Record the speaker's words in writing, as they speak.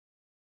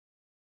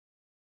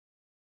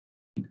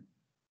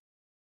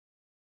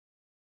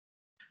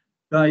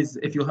Guys,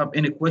 if you have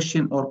any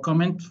question or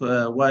comment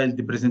while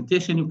the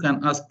presentation, you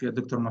can ask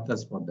Dr.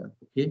 Mu'taz for that,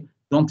 okay?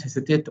 Don't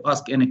hesitate to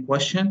ask any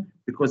question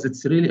because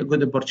it's really a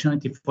good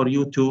opportunity for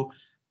you to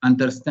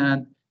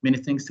understand many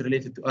things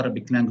related to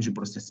Arabic language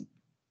processing.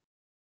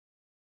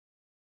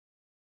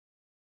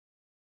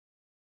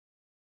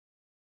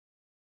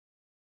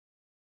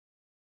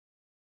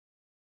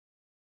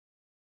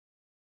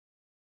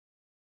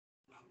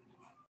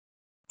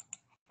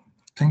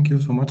 Thank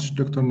you so much,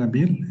 Dr.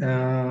 Nabil.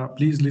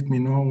 Please let me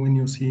know when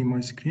you see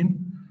my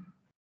screen.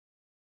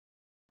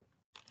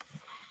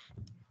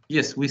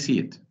 Yes, we see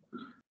it.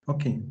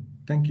 Okay,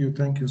 thank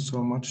you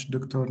so much,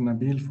 Dr.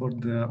 Nabil, for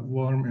the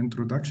warm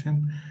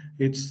introduction.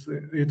 It's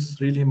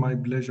really my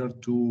pleasure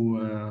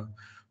to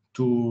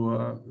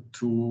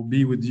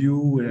be with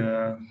you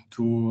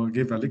to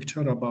give a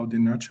lecture about the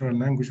natural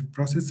language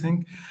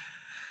processing,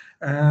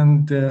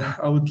 and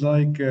I would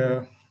like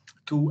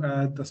to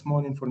add a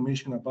small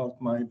information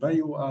about my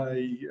bio.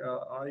 I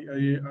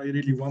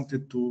really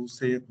wanted to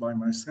say it by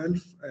myself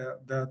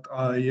that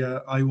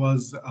I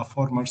was a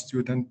former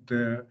student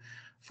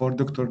for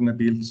Dr.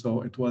 Nabil.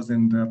 So it was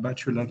in the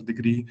bachelor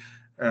degree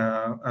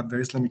at the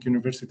Islamic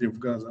University of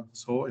Gaza.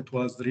 So it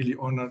was really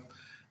honored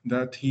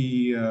that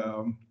he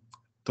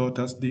taught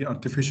us the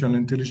artificial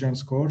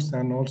intelligence course,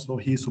 and also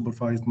he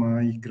supervised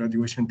my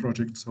graduation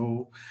project.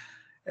 So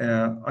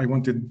I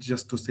wanted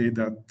just to say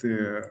that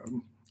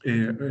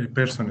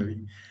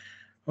personally.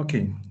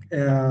 Okay.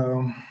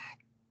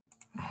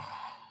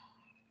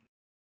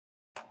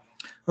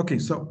 Okay,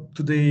 so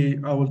today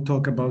I will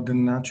talk about the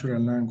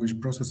natural language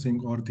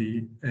processing, or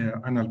the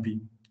NLP.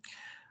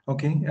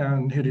 Okay,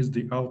 and here is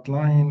the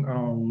outline.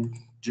 I'll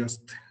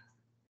just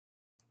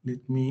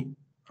let me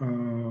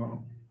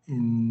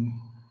in.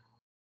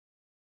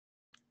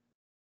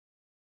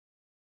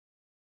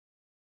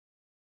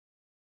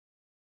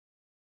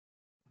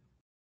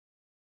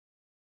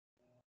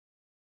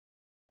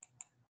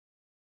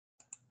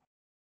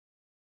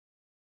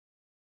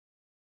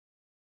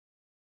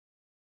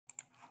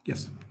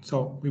 Yes,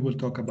 so we will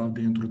talk about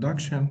the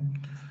introduction.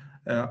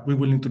 We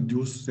will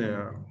introduce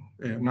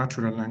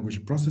natural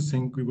language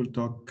processing. We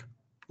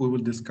will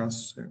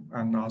discuss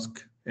and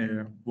ask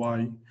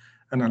why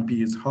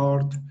NLP is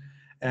hard,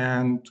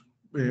 and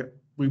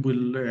we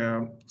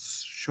will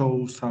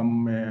show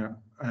some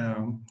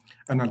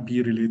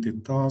NLP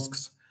related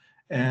tasks,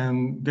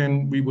 and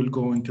then we will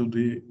go into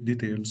the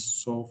details.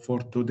 So for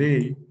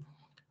today,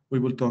 we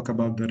will talk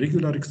about the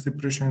regular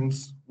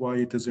expressions, why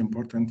it is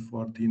important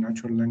for the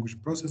natural language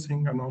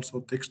processing, and also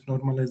text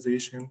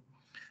normalization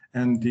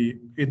and the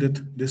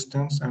edit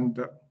distance, and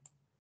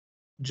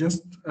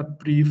just a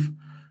brief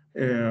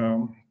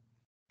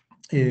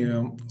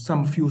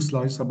some few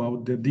slides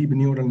about the deep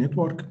neural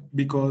network,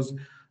 because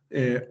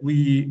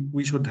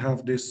we should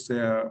have this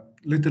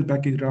little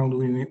background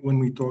when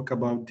we talk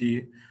about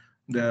the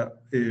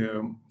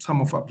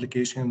some of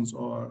applications,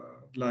 or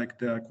like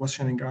the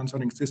questioning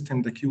answering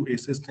system, the QA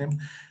system,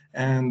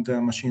 and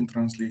machine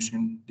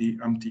translation, the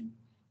MT.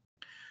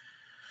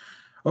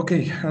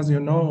 Okay, as you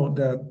know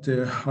that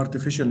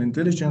artificial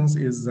intelligence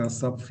is a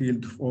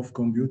subfield of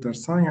computer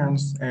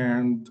science,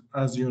 and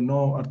as you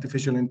know,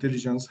 artificial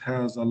intelligence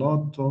has a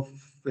lot of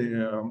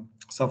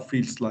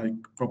subfields like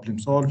problem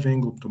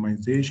solving,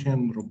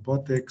 optimization,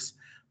 robotics,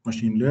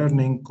 machine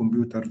learning,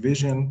 computer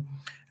vision,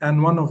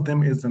 and one of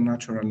them is the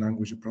natural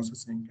language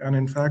processing. And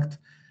in fact,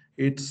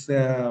 it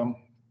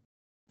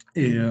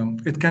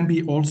can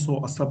be also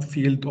a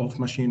subfield of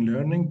machine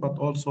learning, but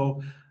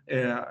also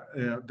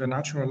the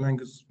natural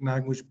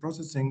language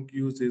processing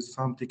uses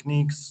some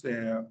techniques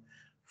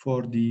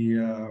for the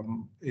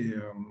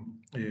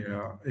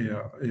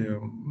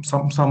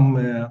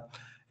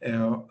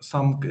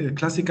some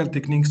classical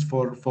techniques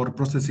for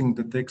processing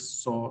the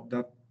text, so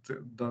that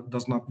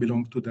does not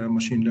belong to the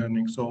machine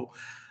learning. So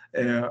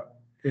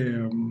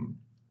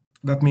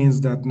that means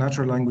that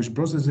natural language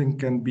processing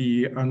can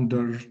be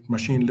under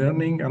machine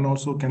learning and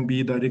also can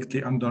be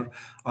directly under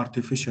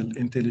artificial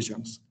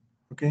intelligence.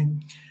 Okay,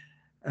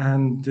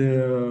 and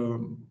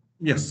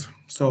yes,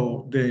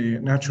 so the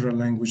natural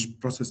language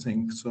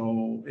processing.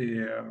 So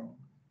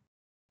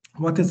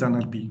what is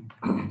NLP?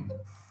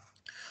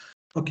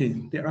 Okay,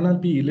 the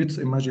NLP, let's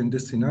imagine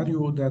this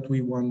scenario that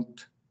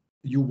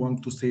you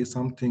want to say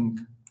something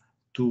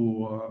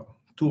to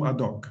a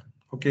dog.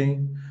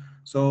 Okay,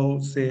 so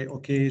say,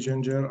 okay,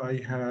 Ginger,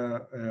 I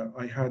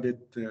had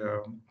it.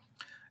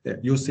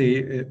 You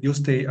say you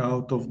stay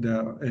out of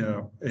the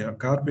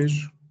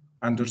garbage.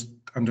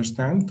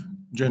 Understand,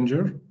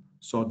 Ginger?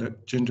 So the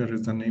Ginger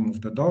is the name of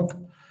the dog.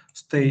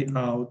 Stay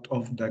out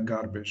of the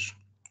garbage,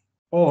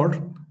 or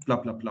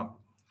blah blah blah.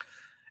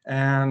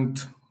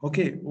 And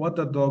okay, what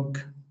the dog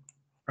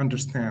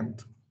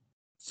understand?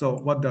 So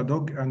what the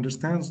dog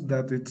understands,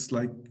 that it's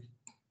like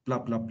blah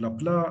blah blah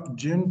blah,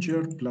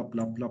 Ginger, blah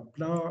blah blah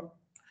blah,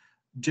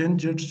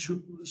 Ginger.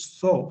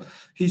 So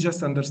he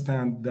just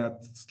understands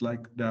that it's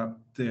like the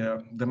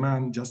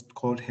man just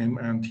called him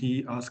and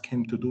he asked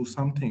him to do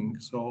something.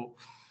 So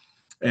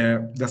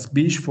The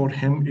speech for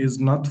him is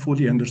not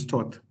fully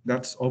understood.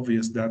 That's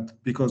obvious that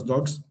because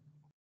dogs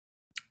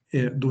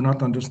do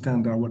not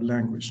understand our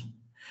language.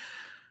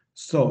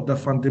 So the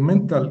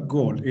fundamental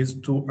goal is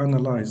to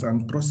analyze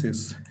and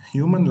process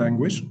human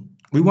language.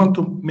 We want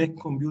to make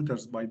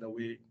computers, by the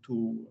way,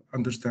 to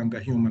understand the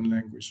human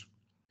language.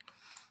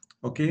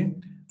 Okay,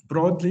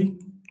 broadly,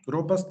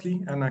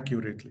 robustly, and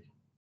accurately.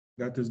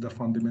 That is the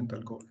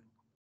fundamental goal.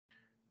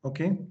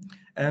 Okay,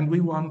 and we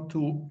want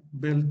to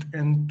build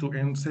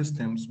end-to-end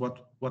systems.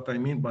 What I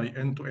mean by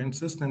end-to-end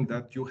system,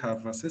 that you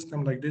have a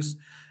system like this,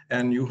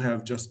 and you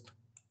have just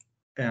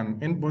an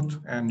input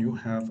and you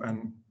have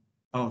an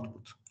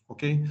output.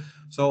 Okay,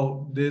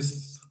 so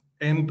this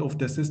end of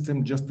the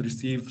system just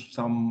receive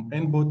some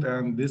input,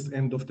 and this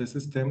end of the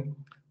system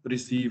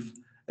receive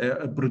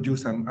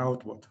produce an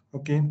output.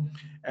 Okay,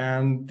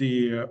 and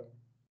the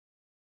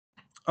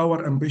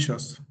our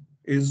ambitious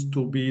is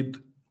to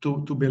build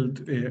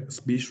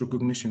speech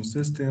recognition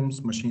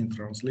systems, machine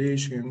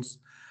translations,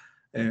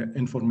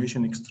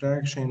 information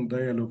extraction,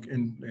 dialogue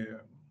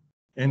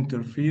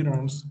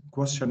interference,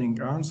 questioning,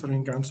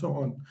 answering, and so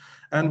on.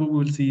 And we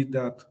will see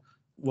that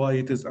why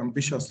it is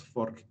ambitious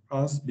for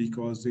us,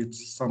 because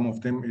it's some of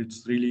them,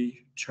 it's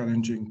really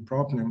challenging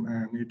problem,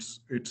 and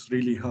it's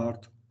really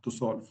hard to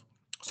solve.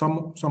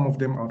 Some of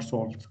them are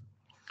solved.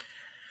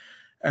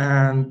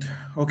 And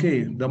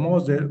okay, the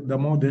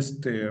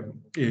modest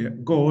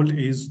goal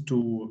is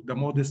to the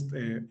modest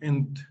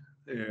end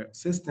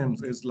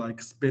systems is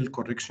like spell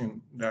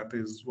correction. That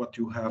is what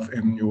you have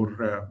in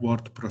your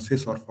word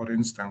processor, for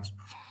instance,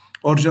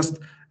 or just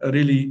a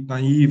really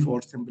naive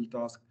or simple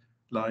task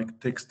like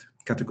text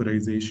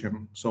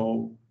categorization.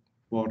 So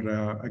for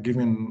a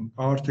given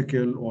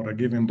article or a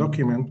given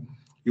document,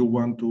 you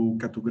want to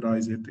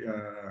categorize it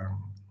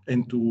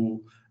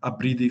into a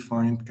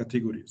predefined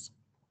categories.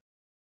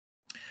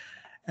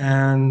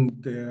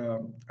 And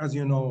as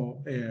you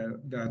know,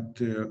 that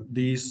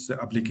these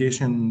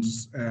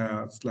applications,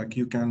 it's like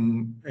you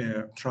can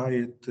try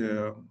it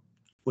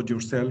with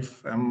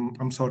yourself.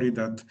 I'm sorry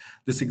that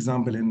this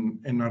example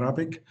in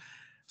Arabic.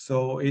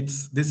 So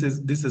this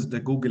is the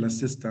Google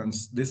Assistant.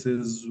 This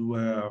is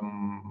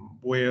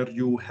where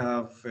you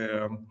have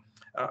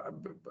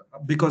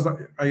because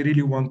I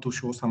really want to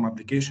show some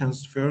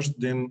applications first,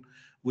 then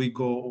we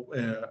go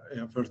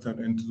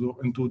further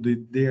into the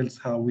details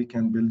how we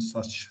can build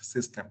such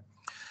system.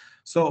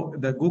 So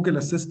the Google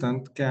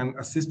Assistant can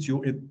assist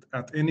you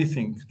at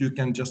anything. You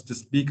can just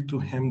speak to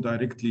him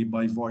directly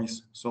by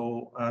voice.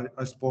 So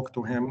I spoke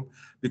to him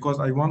because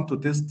I want to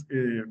test,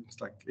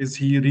 it's like, is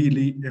he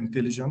really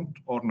intelligent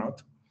or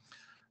not?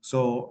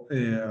 So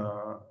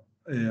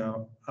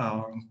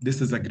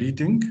this is a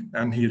greeting,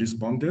 and he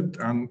responded,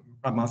 and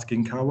I'm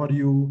asking, how are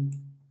you?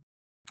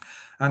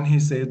 And he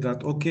said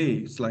that, okay,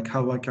 it's like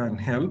how I can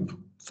help.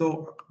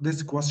 So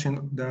this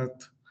question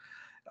that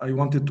I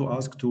wanted to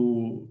ask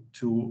to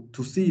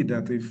see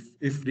that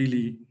if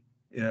really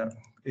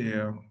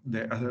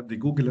the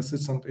Google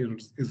Assistant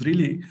is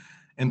really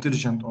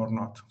intelligent or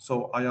not.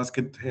 So I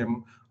asked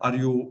him, are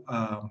you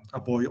a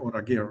boy or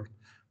a girl?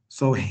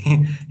 So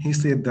he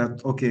said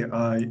that, okay,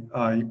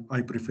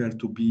 I prefer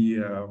to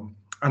be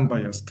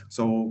unbiased.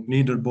 So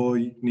neither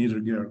boy,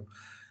 neither girl.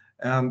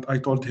 And I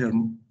told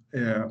him,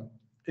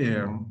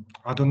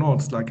 I don't know,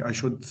 it's like I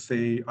should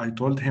say I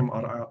told him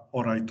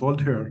or I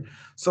told her.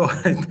 So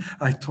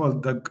I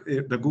told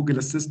the Google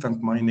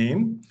Assistant my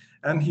name,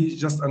 and he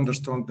just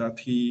understood that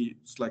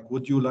it's like,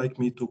 would you like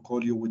me to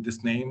call you with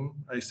this name?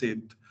 I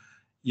said,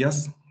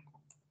 yes.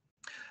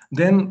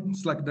 Then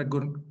it's like the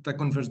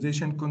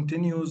conversation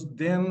continues.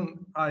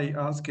 Then I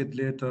asked it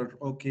later,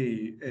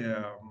 okay,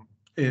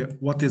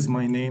 what is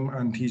my name?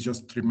 And he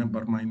just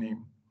remembered my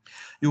name.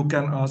 You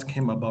can ask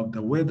him about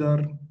the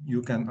weather.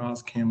 You can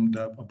ask him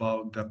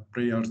about the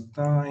prayer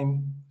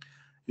time.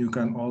 You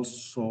can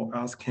also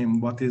ask him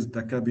what is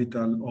the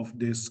capital of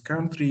this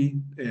country,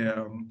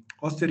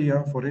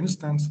 Austria, for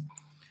instance,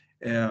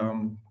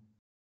 and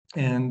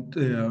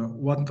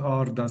what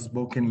are the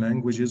spoken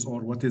languages,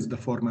 or what is the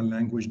formal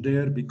language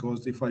there,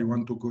 because if I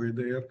want to go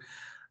there,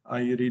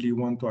 I really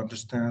want to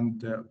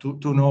understand,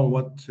 to know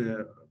what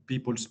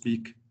people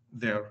speak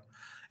there.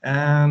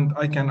 And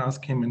I can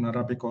ask him in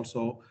Arabic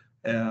also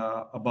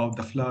about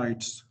the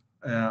flights,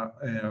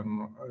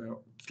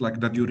 like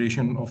the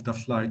duration of the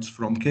flights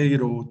from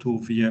Cairo to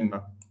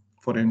Vienna,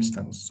 for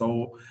instance.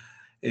 So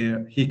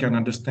he can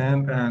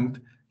understand, and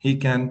he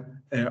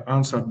can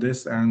answer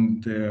this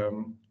and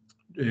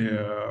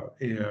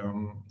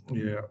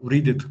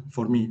read it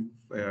for me,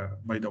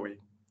 by the way.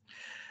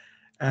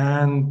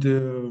 And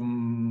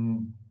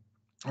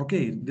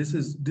okay, this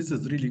is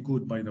really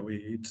good, by the way.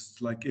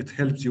 It's like it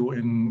helps you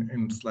in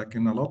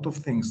a lot of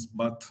things.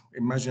 But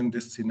imagine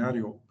this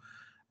scenario.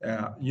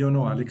 You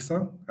know,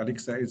 Alexa.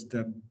 Alexa is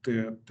the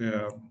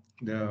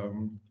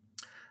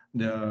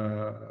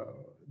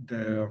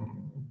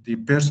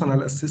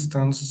personal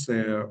assistants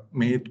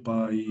made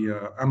by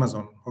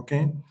Amazon.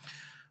 Okay,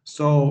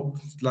 so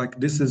like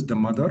this is the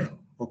mother.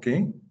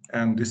 Okay,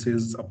 And this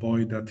is a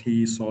boy that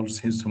he solves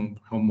his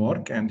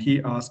homework, and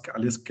he asks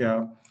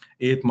Alexa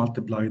 8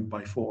 multiplied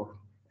by 4.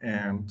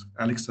 And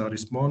Alexa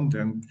responds,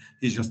 and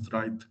he just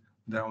write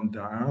down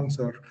the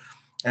answer.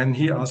 And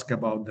he asks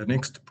about the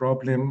next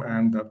problem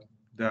and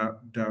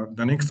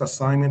the next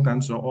assignment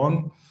and so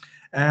on.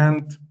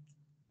 And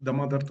the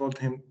mother told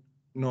him,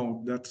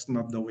 no, that's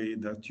not the way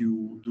that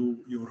you do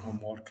your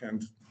homework.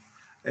 And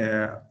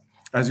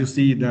as you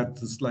see, that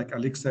is like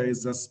Alexa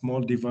is a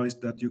small device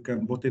that you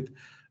can put it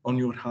on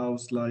your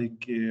house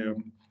like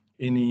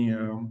any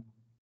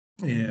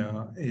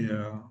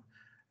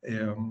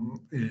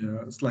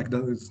it's like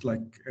that. It's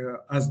like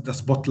as the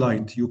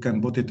spotlight. You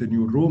can put it in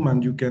your room,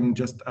 and you can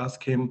just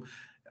ask him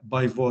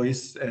by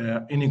voice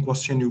any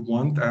question you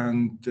want,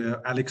 and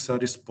Alexa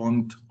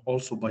respond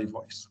also by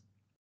voice.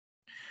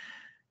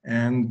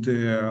 And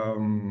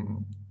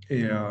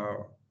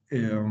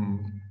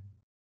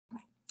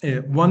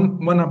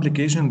one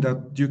application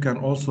that you can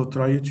also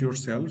try it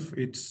yourself.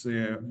 It's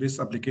this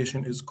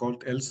application is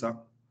called Elsa.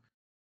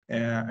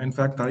 In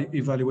fact, I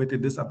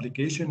evaluated this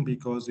application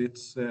because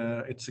it's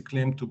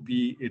claimed to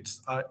be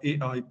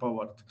AI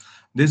powered.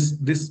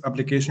 This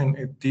application,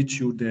 it teach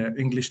you the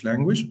English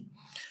language,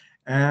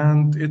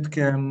 and it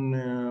can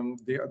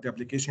the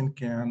application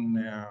can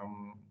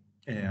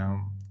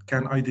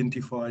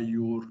identify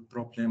your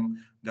problem.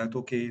 That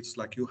okay, it's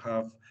like you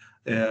have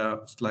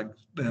it's like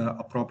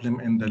a problem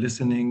in the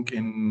listening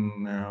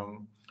in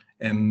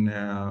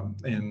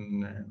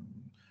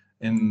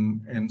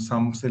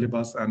some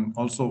syllabus, and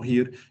also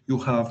here you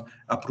have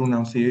a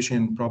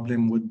pronunciation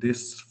problem with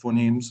this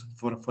phonemes.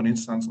 For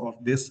instance, of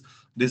this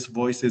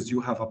voices, you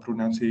have a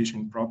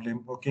pronunciation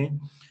problem. Okay,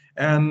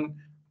 and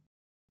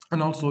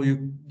also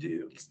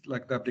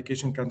like the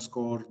application can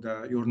score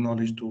your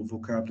knowledge to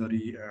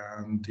vocabulary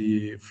and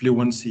the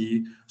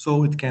fluency,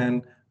 so it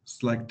can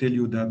like tell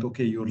you that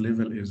okay, your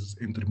level is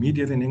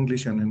intermediate in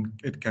English, and then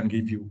it can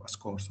give you a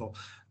score. So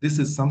this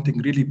is something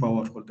really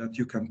powerful that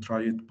you can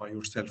try it by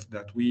yourself,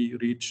 that we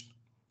reached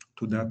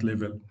to that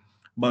level.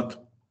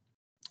 But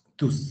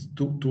to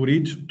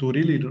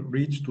really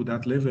reach to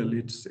that level,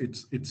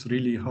 it's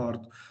really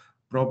hard.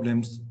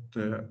 Problems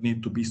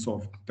need to be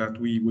solved, that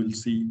we will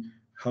see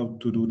how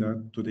to do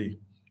that today.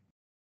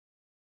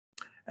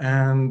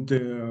 And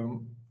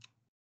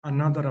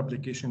another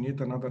application,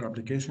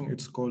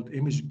 it's called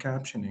image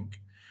captioning.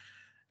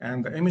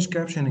 And the image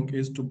captioning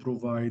is to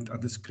provide a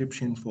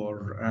description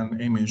for an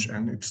image,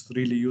 and it's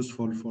really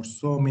useful for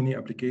so many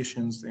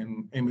applications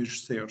in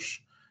image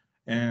search.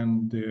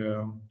 And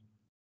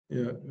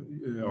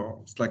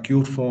it's like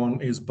your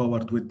phone is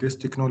powered with this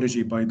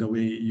technology. By the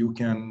way, you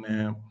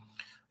can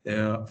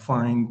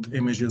find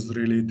images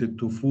related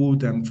to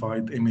food, and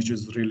find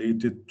images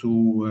related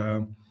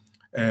to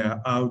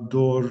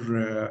outdoor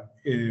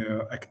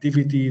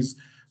activities.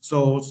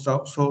 So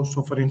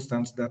for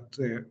instance, that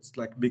it's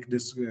like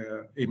this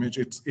image.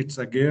 It's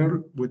a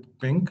girl with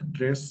pink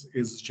dress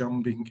is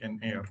jumping in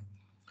air.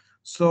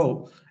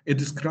 So it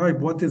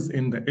describes what is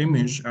in the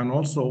image and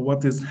also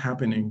what is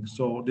happening.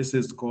 So this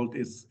is called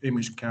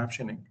image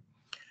captioning.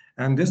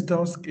 And this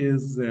task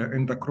is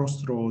in the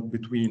crossroad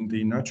between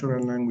the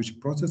natural language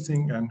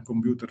processing and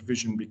computer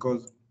vision,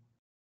 because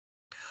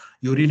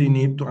you really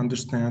need to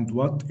understand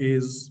what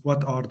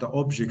are the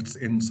objects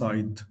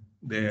inside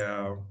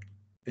the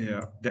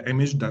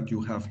image that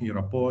you have here,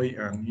 a boy,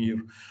 and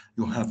here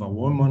you have a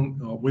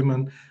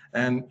woman,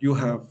 and you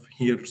have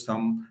here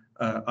some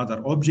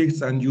other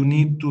objects, and you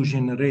need to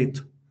generate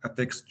a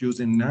text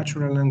using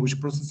natural language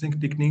processing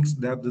techniques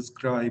that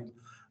describe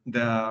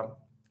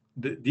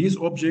these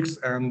objects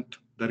and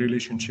the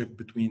relationship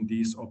between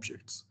these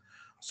objects.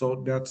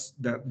 So this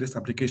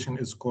application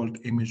is called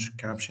image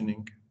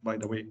captioning, by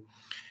the way.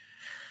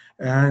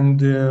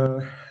 And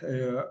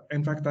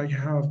in fact, I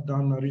have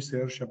done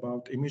research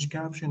about image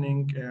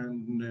captioning,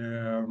 and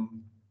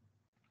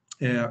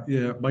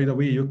by the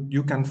way,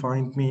 you can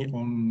find me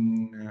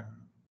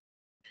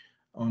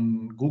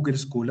on Google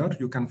Scholar.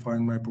 You can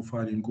find my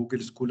profile in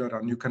Google Scholar,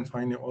 and you can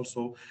find it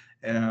also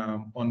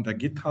on the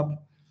GitHub.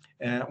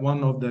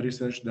 One of the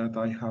research that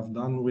I have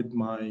done with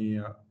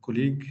my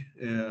colleague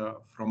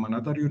from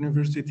another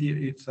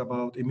university, it's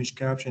about image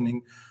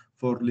captioning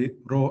for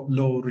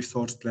low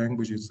resource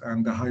languages.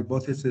 And the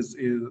hypothesis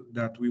is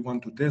that we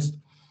want to test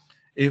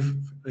if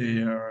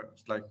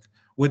like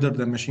whether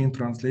the machine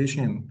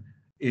translation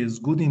is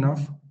good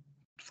enough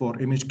for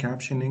image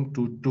captioning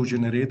to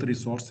generate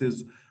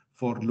resources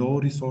for low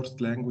resource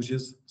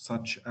languages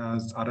such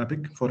as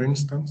Arabic, for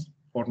instance,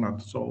 or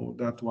not. So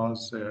that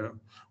was,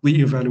 we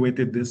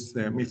evaluated this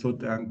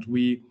method, and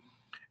we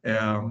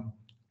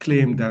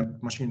claim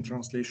that machine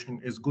translation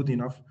is good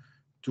enough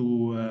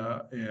to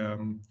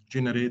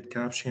generate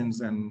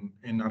captions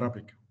in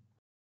Arabic.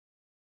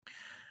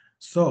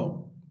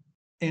 So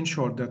in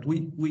short, that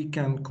we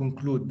can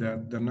conclude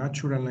that the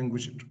natural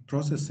language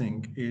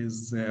processing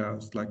is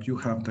like you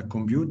have the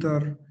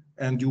computer,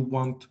 and you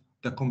want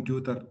the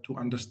computer to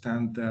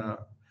understand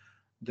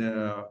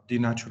the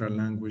natural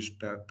language,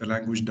 the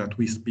language that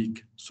we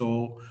speak.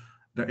 So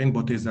the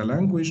input is a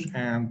language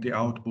and the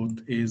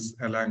output is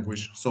a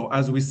language. So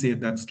as we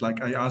said, that's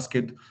like I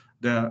asked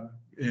the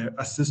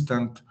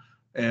assistant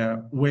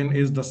when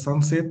is the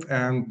sunset,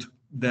 and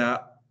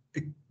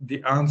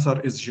the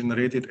answer is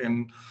generated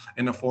in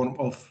a form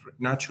of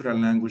natural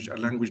language, a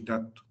language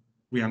that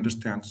we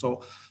understand.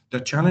 So the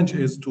challenge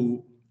is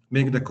to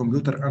make the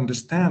computer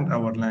understand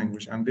our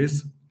language, and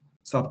this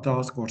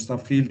subtask or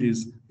subfield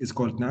is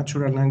called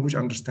natural language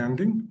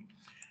understanding.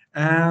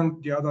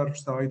 And the other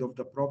side of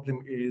the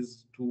problem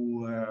is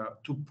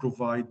to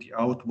provide the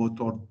output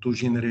or to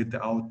generate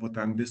the output,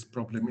 and this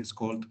problem is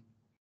called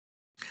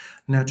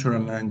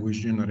natural language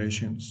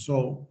generation.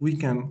 So we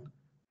can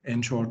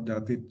ensure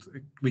that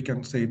we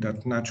can say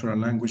that natural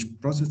language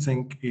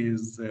processing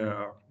is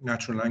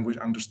natural language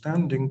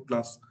understanding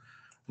plus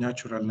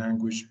natural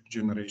language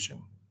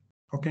generation.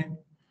 Okay,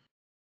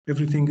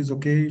 everything is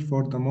okay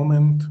for the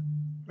moment.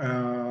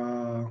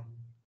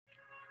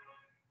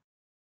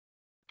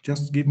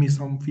 Just give me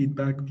some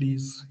feedback,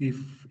 please, if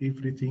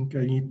everything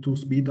I need to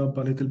speed up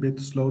a little bit,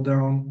 slow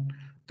down.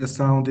 The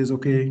sound is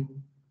okay.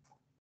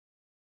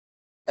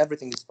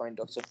 Everything is fine,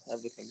 doctor.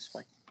 Everything is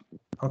fine.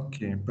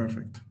 Okay,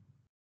 perfect.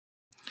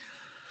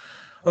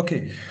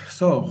 Okay,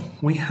 so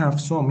we have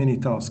so many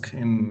tasks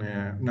in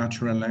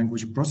natural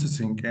language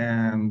processing,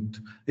 and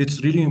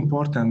it's really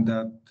important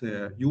that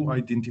you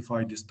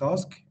identify this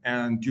task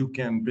and you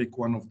can pick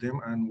one of them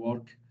and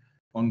work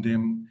on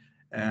them.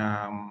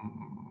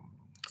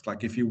 It's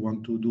like if you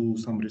want to do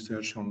some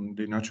research on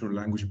the natural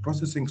language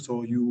processing,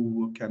 so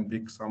you can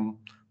pick some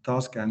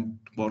task and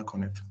work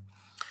on it.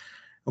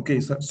 Okay,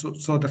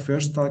 so the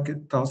first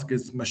task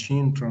is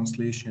machine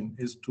translation,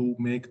 is to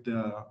make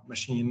the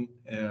machine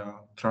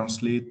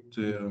translate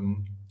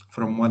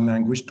from one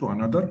language to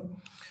another.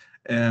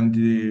 And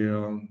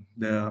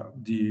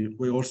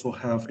we also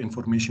have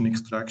information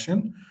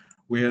extraction,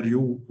 where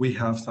we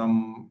have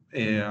some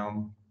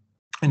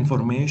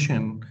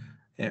information,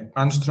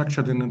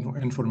 unstructured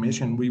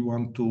information. We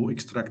want to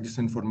extract this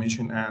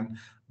information and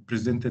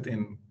present it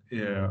in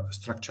a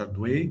structured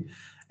way.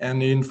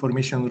 And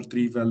information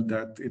retrieval,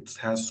 that it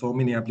has so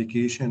many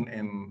applications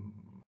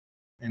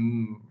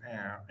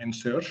in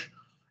search,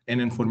 in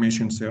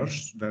information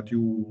search, that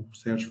you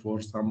search for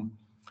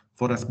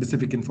a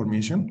specific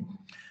information.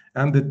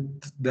 And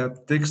the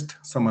text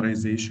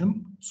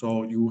summarization,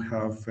 so you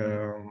have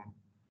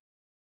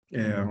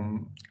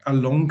a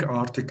long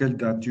article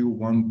that you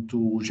want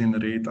to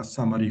generate a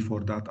summary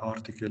for that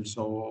article.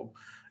 So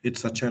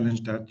it's a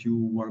challenge that you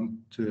want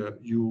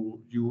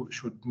you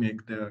should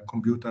make the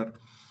computer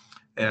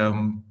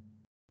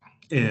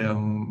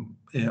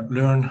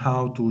learn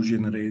how to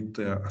generate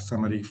a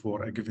summary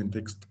for a given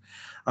text.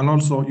 And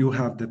also you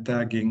have the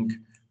tagging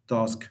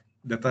task.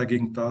 The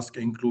tagging task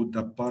include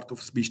the part of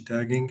speech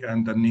tagging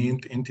and the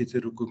named entity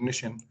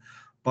recognition.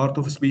 Part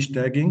of speech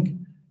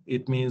tagging,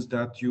 it means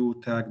that you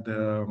tag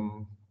the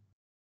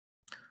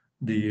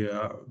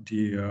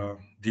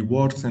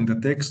words in the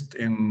text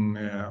in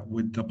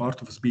with the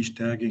part of speech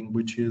tagging,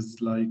 which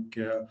is like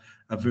a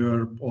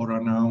verb or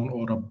a noun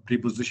or a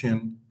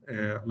preposition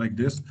like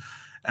this.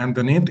 And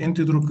the named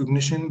entity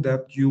recognition,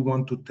 that you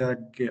want to tag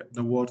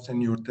the words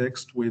in your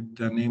text with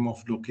the name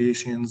of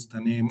locations,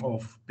 the name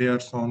of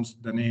persons,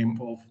 the name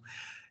of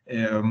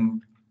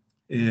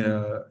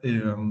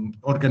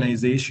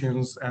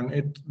organizations,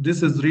 and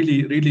this is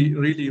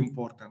really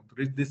important.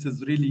 This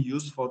is really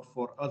useful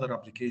for other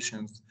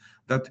applications,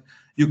 that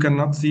you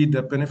cannot see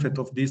the benefit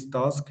of this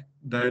task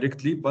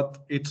directly, but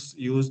it's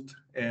used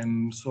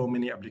in so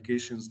many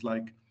applications,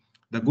 like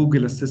the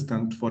Google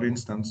Assistant, for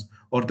instance,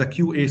 or the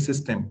QA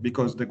system,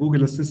 because the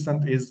Google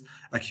Assistant is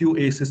a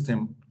QA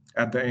system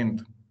at the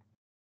end.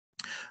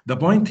 The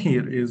point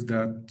here is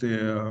that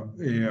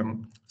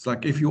it's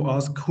like if you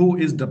ask who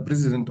is the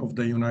president of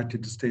the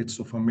United States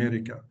of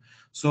America,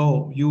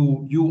 so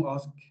you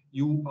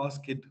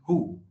ask it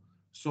who,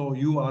 so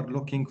you are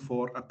looking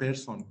for a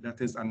person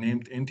that is a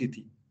named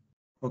entity,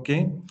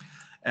 okay,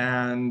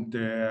 and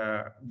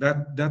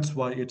that's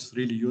why it's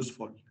really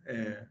useful.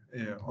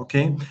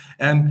 Okay,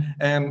 and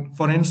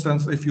for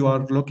instance, if you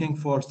are looking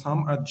for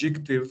some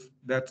adjective,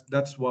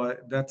 that's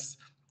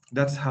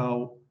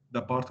how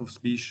the part of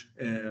speech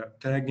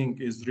tagging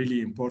is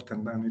really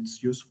important, and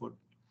it's useful.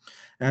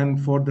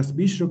 And for the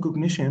speech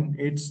recognition,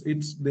 it's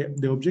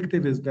the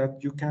objective is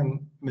that you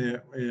can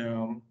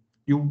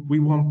we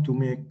want to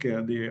make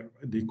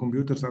the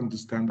computers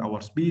understand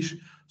our speech.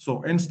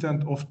 So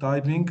instead of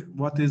typing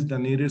what is the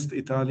nearest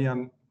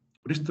Italian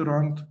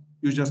restaurant,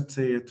 you just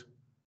say it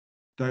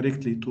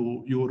directly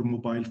to your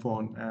mobile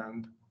phone,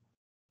 and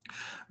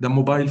the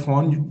mobile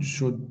phone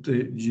should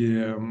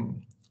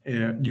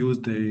use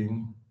the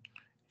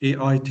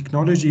AI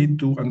technology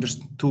to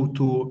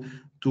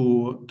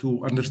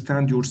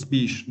understand your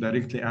speech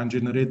directly and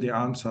generate the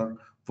answer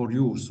for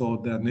you. So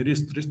the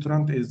nearest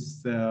restaurant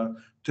is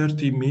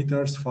 30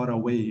 meters far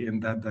away in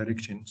that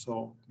direction.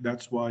 So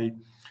that's why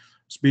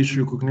speech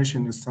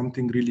recognition is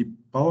something really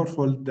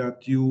powerful,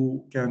 that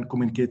you can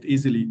communicate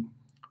easily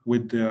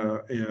with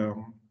the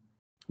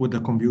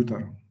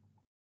computer.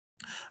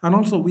 And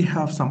also we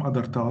have some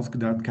other tasks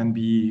that can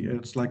be,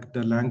 it's like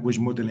the language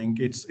modeling.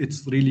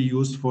 It's really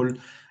useful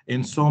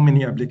in so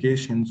many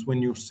applications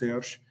when you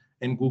search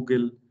in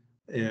Google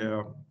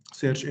uh,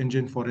 search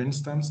engine, for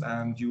instance,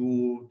 and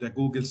the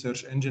Google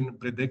search engine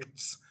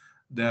predicts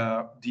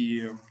the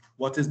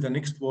what is the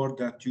next word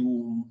that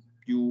you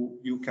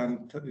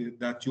can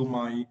that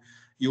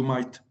you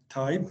might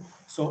type.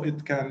 So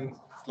it can,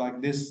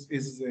 like, this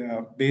is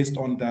based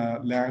on the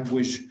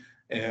language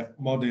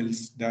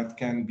models that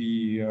can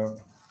be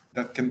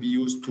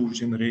used to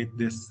generate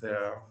this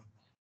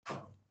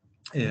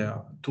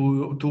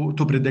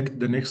to predict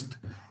the next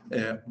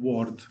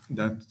word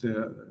the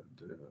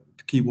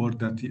keyword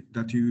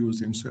that you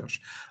use in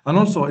search. And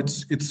also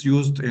it's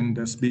used in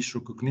the speech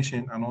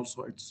recognition, and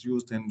also it's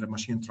used in the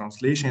machine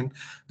translation.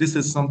 This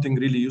is something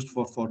really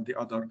useful for the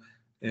other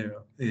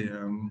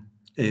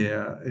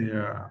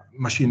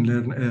machine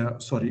learn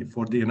sorry,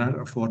 for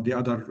the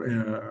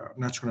other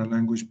natural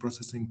language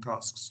processing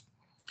tasks.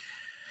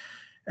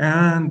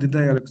 And the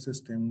dialogue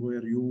system,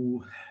 where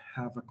you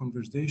have a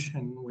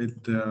conversation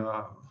with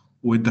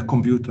the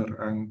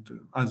computer, and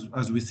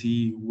as we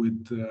see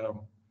with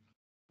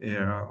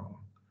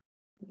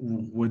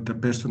the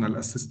personal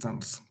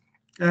assistants,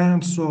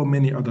 and so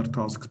many other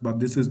tasks. But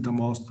this is the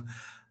most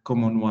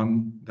common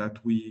one that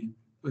we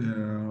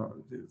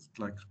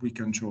like we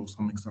can show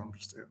some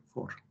examples there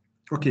for.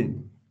 Okay,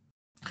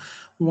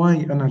 why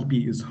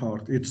NLP is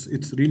hard?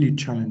 It's really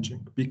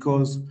challenging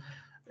because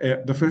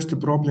the first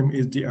problem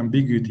is the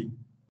ambiguity.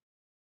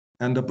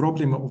 And the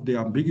problem of the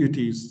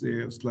ambiguity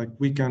is like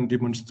we can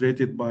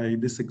demonstrate it by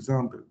this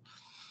example.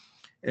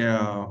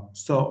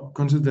 So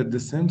consider the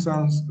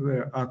sentence,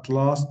 at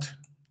last,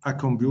 a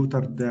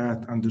computer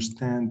that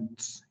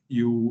understands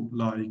you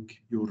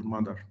like your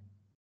mother.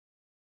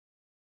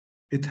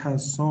 It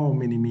has so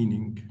many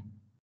meanings.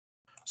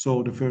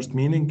 So the first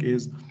meaning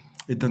is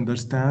it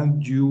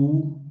understands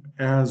you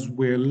as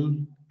well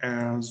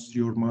as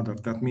your mother.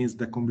 That means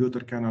the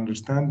computer can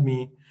understand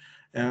me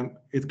and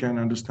it can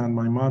understand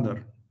my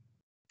mother.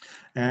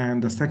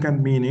 And the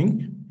second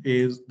meaning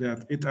is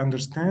that it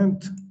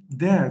understands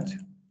that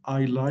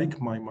I like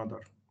my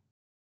mother.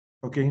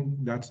 Okay,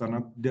 that's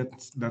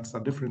a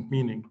different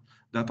meaning,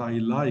 that I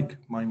like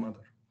my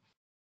mother.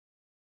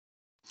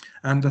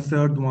 And the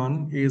third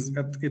one is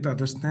that it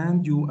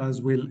understands you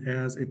as well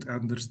as it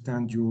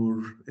understands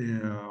your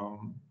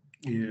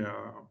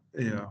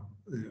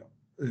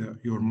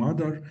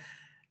mother.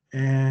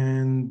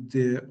 And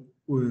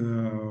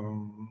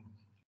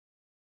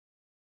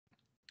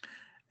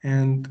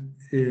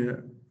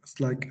it's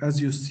like as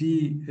you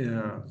see,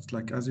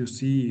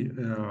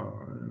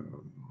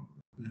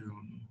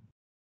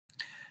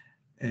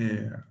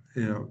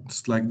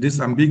 it's like this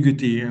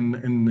ambiguity in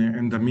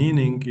the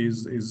meaning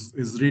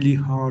is really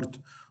hard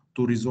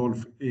to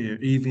resolve,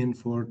 even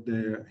for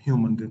the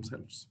human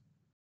themselves.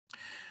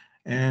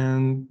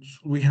 And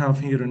we have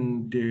here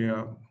in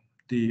the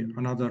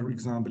another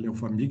example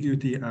of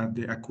ambiguity at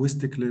the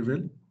acoustic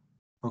level.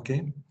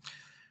 Okay,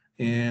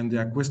 and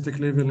the acoustic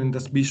level in the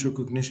speech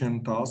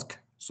recognition task.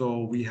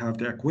 So we have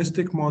the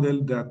acoustic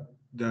model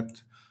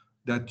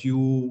that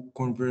you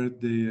convert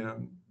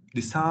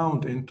the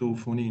sound into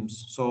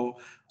phonemes. So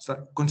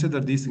consider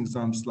these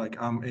examples like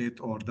I'm ate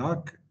or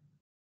duck,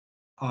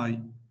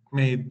 I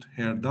made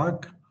her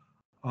duck,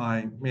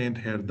 I made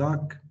her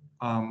duck,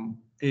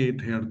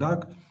 ate her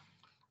duck.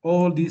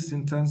 All these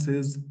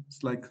sentences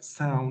like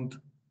sound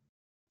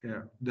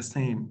the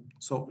same.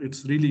 So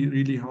it's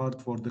really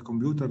hard for the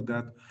computer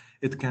that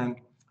it can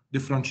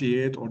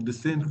differentiate or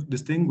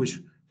distinguish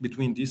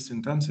between these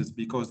sentences,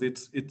 because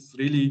it's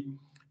really,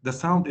 the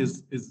sound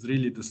is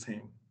really the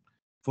same.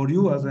 For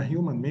you as a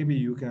human, maybe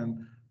you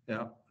can,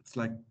 it's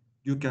like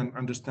you can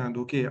understand,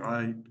 okay,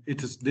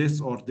 it is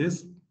this or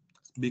this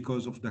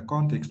because of the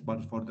context,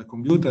 but for the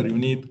computer, you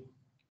need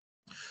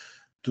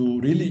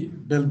to really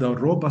build a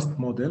robust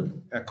model,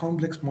 a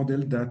complex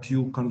model that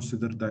you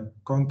consider the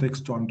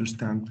context to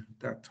understand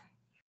that.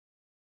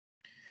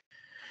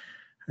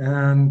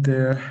 And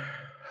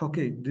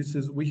okay,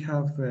 we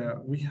have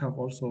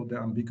also the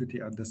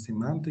ambiguity at the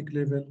semantic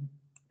level,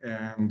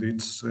 and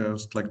it's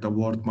like the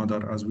word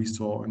mother, as we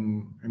saw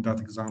in that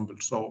example.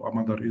 So a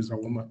mother is a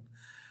woman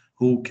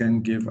who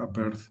can give a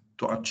birth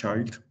to a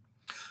child,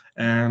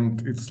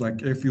 and it's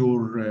like if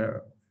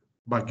your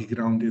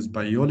background is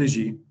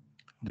biology,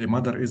 the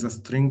mother is a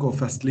string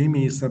of a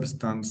slimy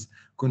substance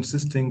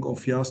consisting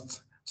of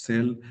yeast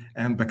cell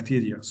and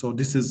bacteria. So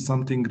this is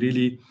something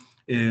really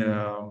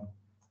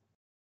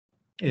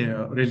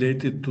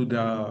related to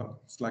the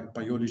like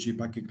biology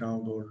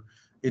background, or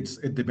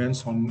it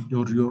depends on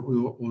your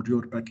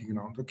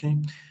background. Okay,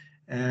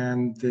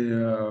 and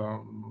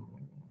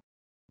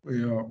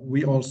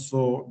we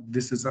also,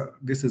 this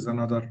is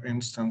another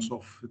instance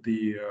of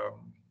the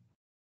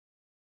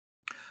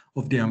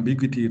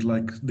ambiguity,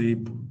 like they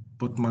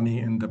put money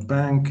in the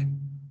bank.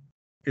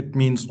 It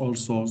means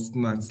also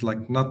it's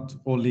like not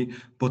only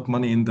put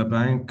money in the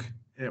bank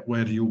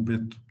where you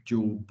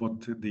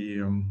put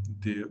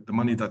the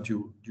money that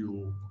you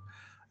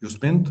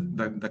spend,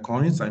 the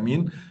coins, I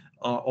mean,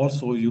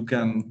 Also, you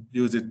can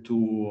use it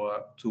to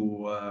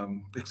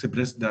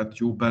express that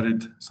you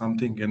buried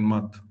something in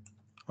mud.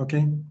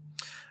 Okay,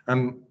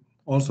 and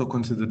also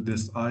consider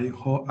this.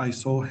 I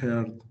saw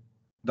her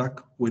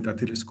duck with a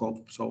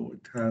telescope, so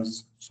it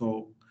has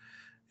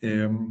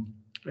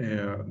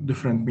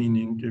different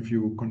meaning if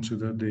you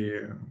consider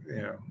the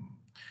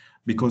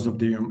because of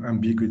the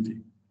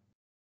ambiguity.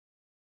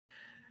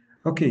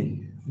 Okay,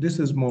 this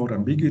is more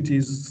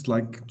ambiguities. It's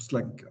like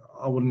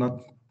I will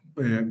not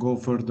go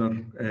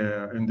further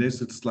in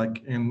this. It's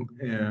like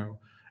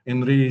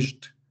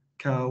enraged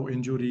cow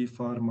injury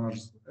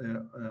farmers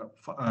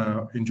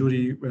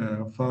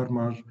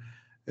farmer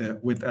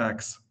with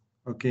axe.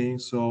 Okay,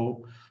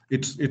 so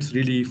it's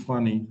really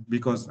funny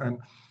because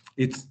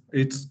it's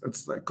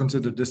like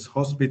considered this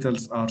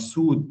hospitals are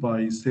sued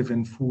by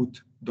 7 food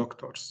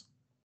doctors.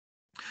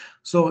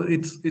 So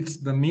it's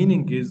the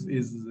meaning is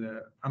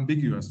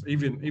ambiguous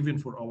even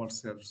for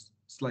ourselves.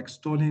 It's like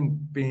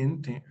stolen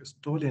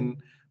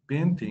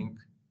painting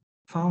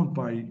found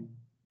by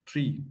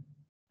tree.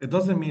 It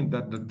doesn't mean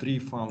that the tree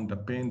found the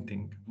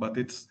painting, but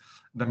it's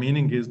the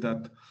meaning is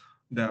that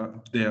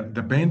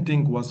the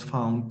painting was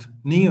found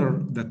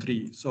near the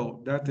tree.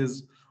 So that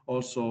is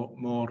also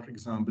more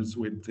examples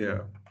with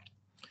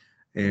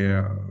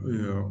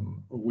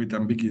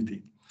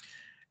ambiguity.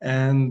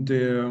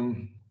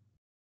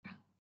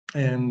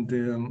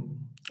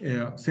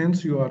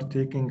 Since you are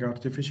taking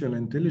artificial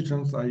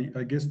intelligence,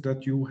 I guess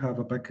that you have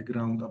a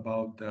background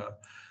about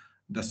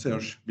the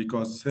search,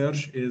 because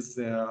search is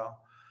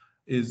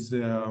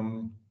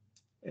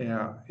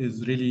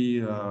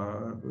really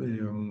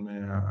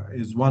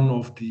is one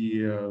of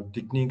the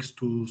techniques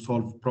to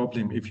solve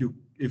problem. If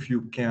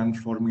you can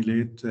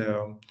formulate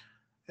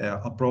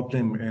a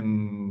problem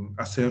in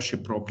a search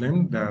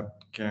problem that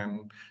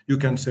you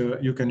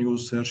can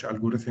use search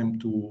algorithm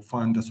to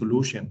find a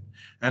solution.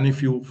 And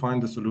if you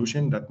find a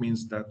solution, that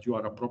means that you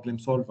are a problem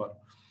solver.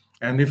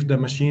 And if the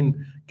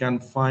machine can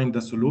find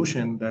the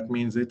solution, that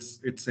means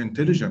it's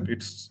intelligent.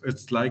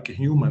 It's like a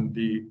human.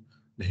 The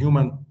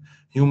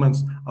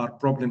humans are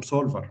problem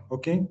solver.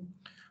 Okay,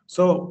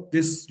 so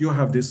you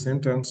have this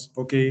sentence.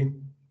 Okay,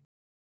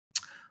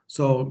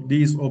 so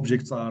these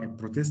objects are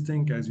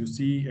protesting, as you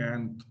see,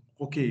 and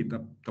okay, the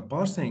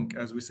parsing,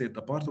 as we said,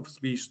 the part of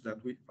speech that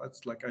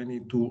it's like I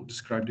need to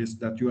describe this,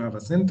 that you have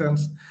a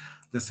sentence.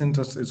 The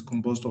sentence is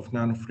composed of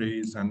noun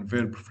phrase and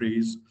verb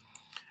phrase,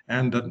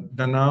 and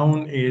the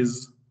noun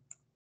is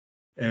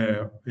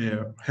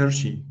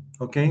Hershey,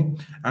 okay,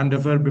 and the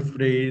verb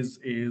phrase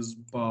is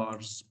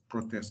bars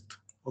protest.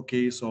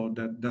 Okay, so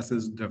that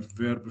is the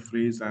verb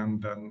phrase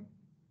and the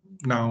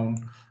noun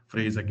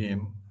phrase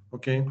again.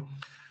 Okay,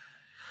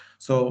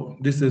 so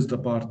this is the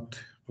part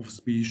of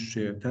speech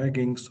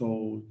tagging.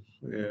 So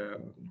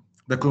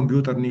the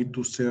computer need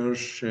to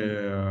search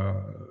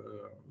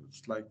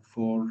it's like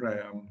for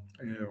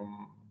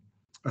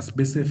a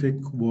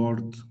specific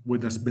word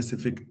with a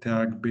specific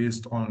tag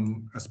based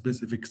on a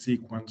specific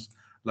sequence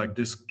like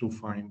this to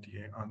find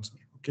the answer.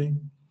 Okay.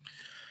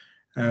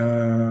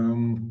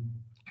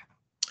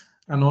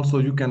 And also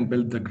you can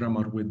build the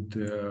grammar with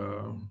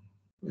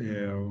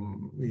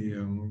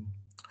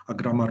a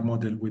grammar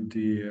model with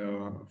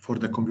for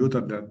the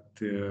computer that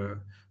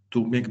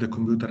to make the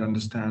computer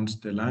understands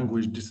the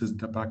language. This is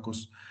the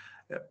Backus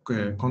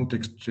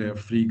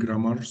context-free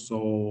grammar.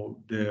 So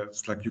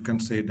it's like you can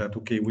say that,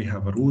 okay, we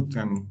have a root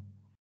and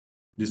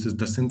this is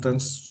the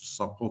sentence.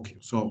 So, okay,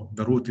 so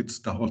the root, it's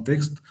the whole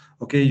text.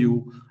 Okay,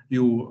 you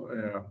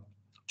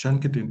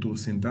chunk it into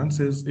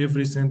sentences.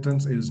 Every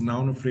sentence is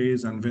noun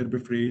phrase and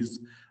verb phrase.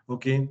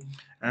 Okay,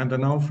 and the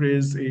noun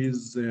phrase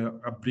is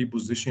a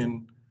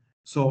preposition.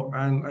 So,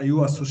 and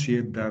you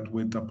associate that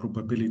with the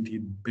probability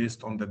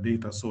based on the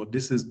data. So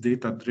this is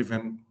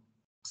data-driven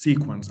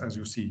sequence, as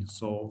you see.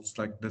 So it's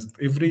like this,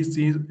 every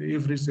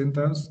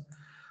sentence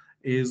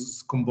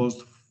is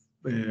composed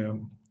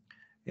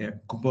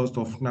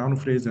of noun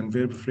phrase and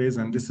verb phrase,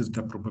 and this is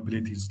the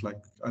probabilities.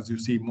 Like, as you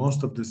see,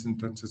 most of the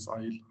sentences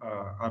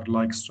are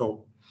like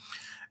so.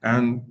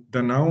 And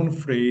the noun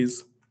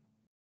phrase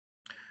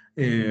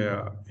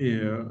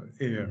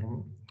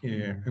into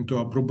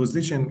a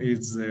proposition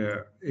is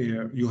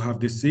you have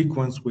this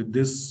sequence with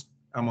this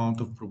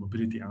amount of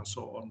probability and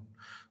so on.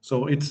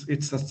 So it's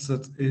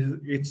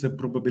a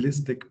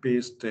probabilistic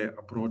based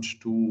approach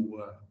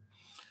to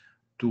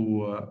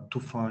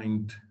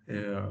find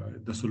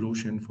the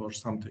solution for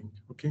something.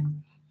 Okay.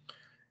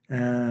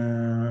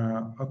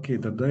 Okay,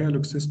 the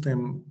dialogue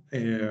system,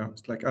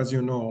 it's like, as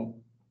you know,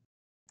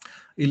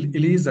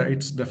 Elisa,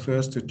 it's the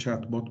first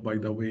chatbot, by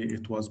the way.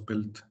 It was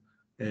built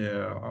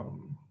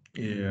in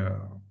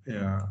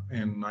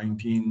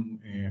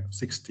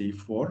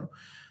 1964.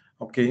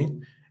 Okay,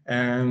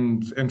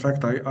 and in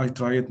fact, I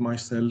tried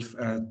myself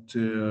at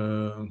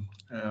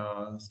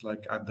it's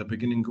like at the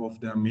beginning of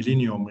the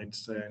millennium.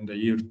 It's in the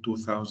year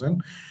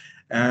 2000,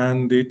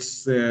 and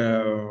it's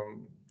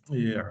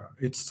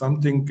it's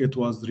something. It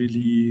was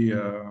really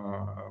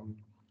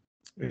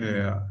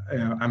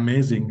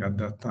amazing at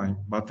that time,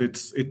 but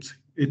it's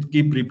it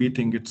keep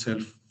repeating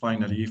itself.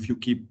 Finally, if you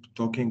keep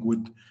talking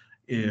with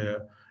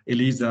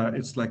Elisa,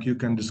 it's like you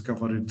can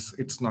discover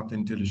it's not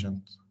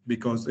intelligent,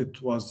 because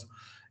it's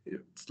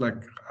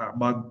like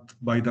but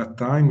by that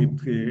time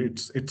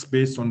it's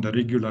based on the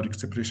regular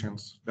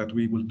expressions that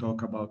we will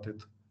talk about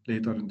it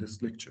later in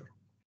this lecture.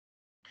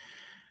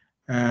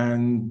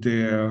 And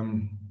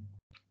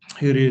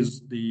here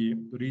is the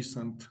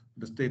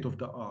state of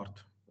the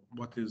art.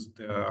 What is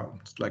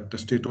it's like the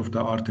state of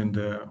the art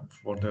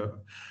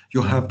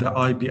you have the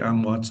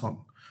IBM Watson.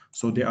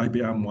 So the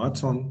IBM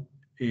Watson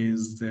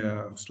is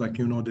it's like,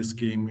 you know, this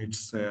game,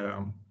 it's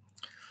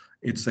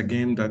a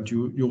game that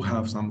you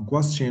have some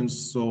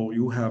questions. So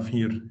you have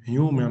here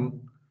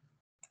human,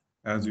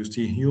 as you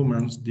see,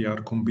 humans, they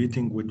are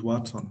competing with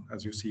Watson,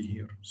 as you see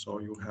here. So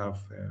you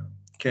have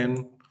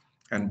Ken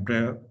and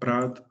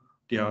Brad,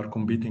 they are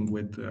competing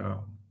with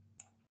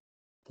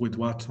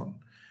Watson,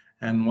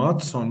 and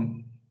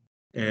Watson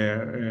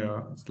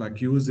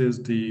like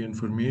uses the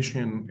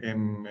information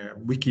in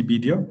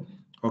Wikipedia,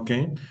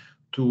 okay,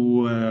 to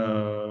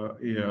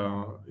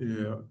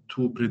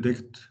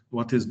predict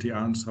what is the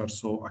answer.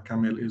 So a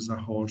camel is a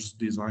horse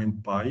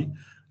designed by,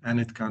 and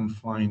it can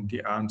find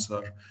the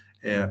answer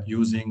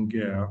using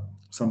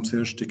some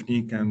search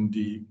technique and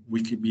the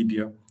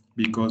Wikipedia,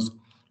 because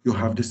you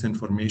have this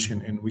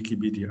information in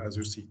Wikipedia, as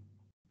you see.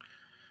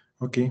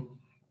 Okay.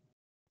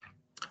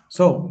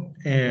 So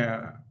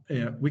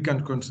we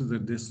can consider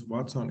this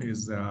Watson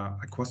is a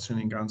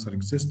questioning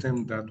answering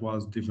system that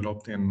was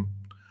developed in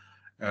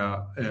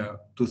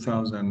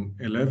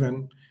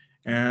 2011.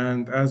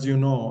 And as you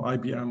know,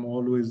 IBM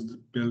always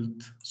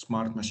built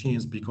smart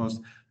machines,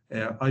 because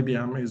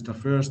IBM is the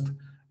first,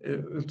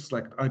 it's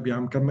like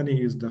IBM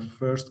company is the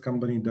first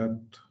company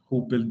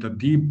who built the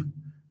Deep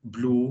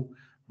Blue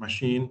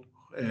machine.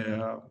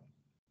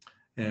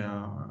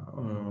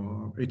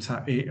 It's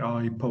an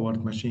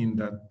AI-powered machine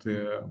that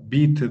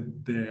beat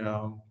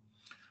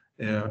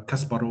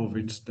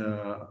Kasparovich,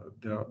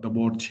 the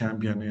world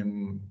champion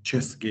in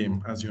chess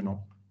game, as you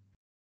know.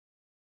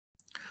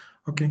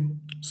 Okay,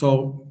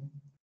 so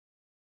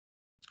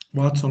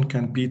Watson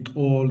can beat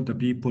all the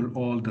people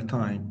all the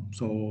time.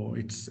 So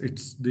this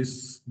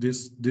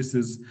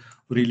is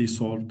really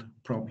solved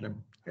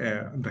problem,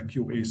 the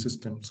QA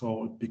system.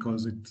 So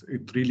because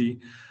it really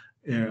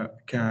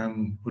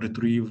can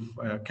retrieve,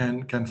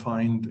 can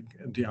find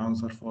the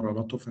answer for a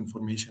lot of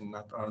information,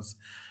 not as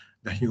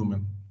the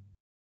human.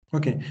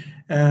 Okay,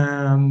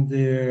 and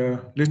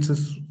let's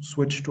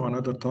switch to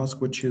another task,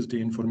 which is the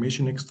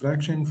information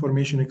extraction.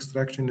 Information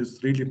extraction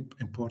is really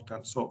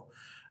important. So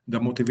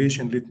the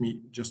motivation, let me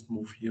just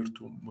move here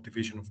to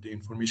motivation of the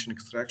information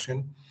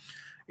extraction,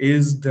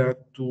 is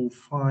that to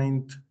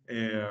find,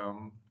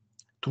 to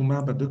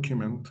map a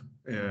document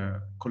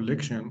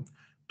collection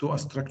to a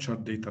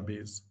structured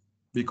database,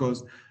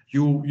 because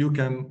you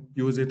can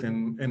use it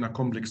in a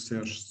complex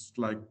search, it's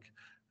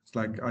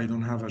like I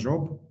don't have a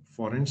job,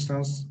 for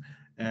instance,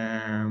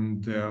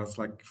 and it's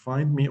like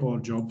find me all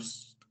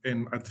jobs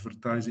in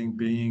advertising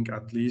paying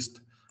at least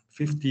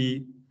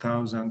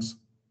 50,000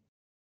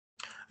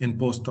 in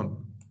Boston.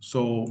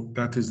 So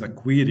that is a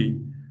query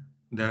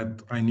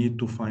that I need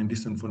to find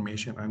this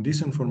information, and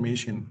this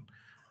information,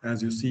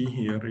 as you see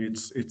here,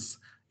 it's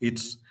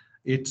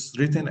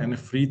written in a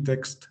free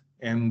text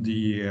in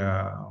the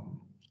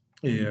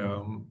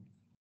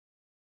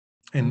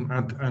in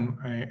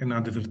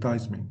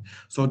advertisement.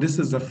 So this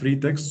is a free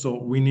text. So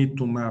we need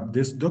to map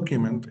this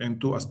document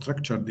into a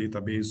structured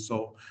database,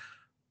 so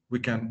we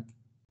can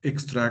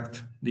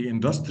extract the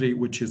industry,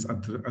 which is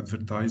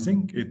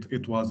advertising.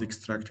 It was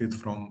extracted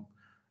from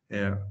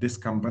this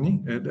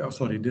company,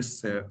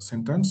 this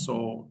sentence.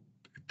 So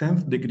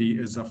 10th Degree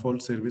is a full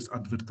service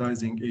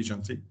advertising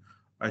agency.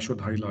 I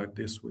should highlight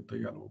this with the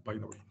yellow, by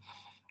the way.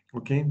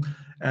 Okay,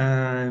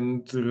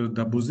 and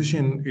the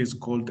position is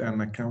called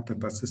an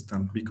accountant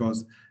assistant,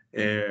 because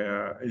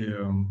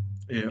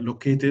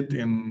located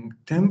in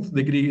 10th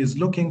Degree is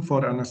looking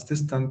for an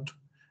assistant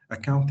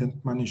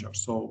accountant manager.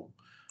 So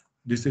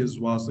this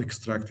was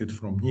extracted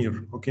from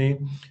here, okay,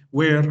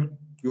 where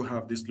you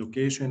have this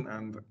location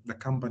and the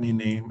company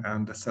name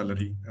and the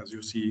salary, as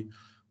you see,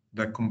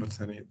 the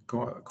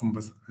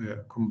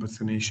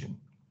compensation.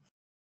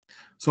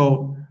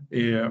 So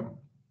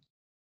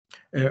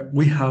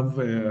we have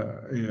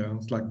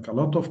like a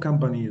lot of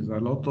companies, a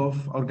lot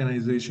of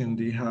organizations,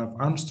 they have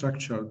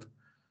unstructured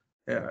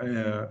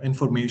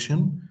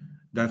information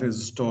that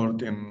is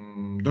stored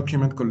in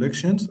document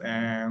collections,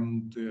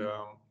 and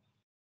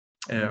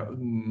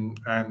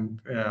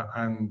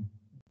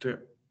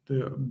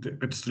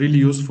it's really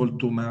useful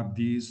to map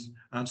these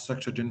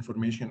unstructured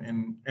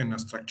information in a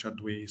structured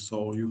way,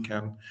 so you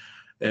can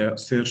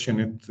search in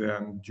it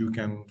and you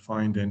can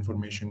find the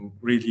information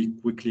really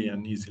quickly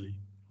and easily.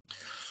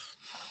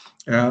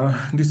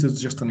 This is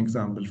just an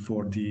example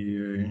for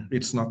the,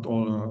 it's not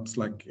all, it's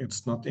like,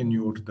 it's not in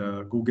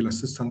the Google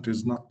Assistant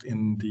is not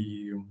in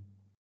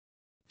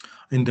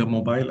the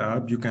mobile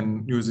app. You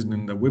can use it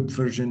in the web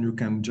version. You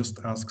can just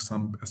ask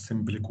a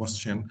simple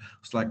question.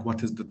 It's like,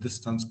 what is the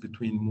distance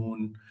between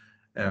moon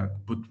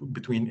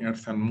between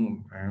Earth and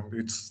Moon, and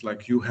it's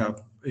like you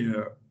have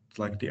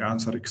like the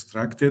answer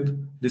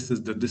extracted. This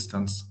is the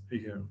distance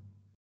here,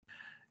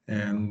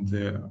 and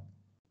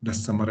the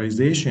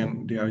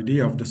summarization. The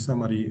idea of the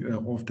summary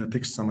of the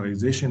text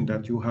summarization,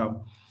 that you have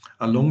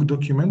a long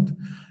document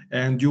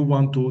and you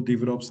want to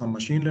develop some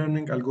machine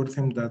learning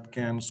algorithm that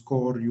can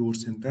score your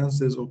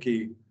sentences.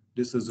 Okay,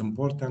 this is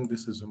important,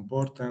 this is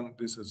important,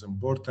 this is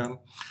important.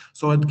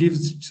 So it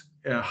gives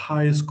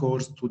high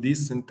scores to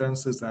these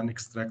sentences and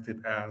extract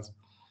it as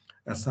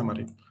a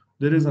summary.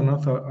 There is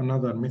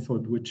another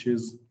method which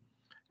is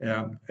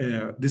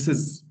this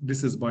is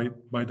by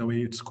the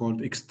way, it's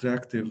called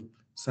extractive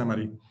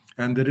summary,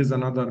 and there is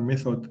another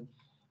method.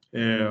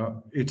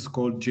 It's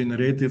called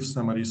generative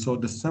summary. So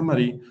the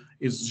summary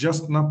is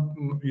just not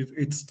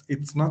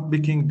it's not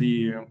picking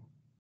the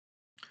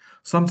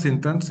some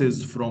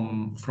sentences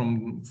from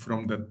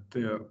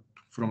the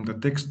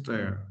text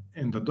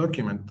in the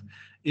document.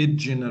 It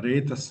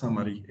generates a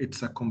summary.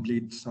 It's a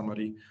complete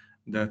summary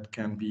that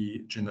can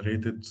be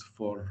generated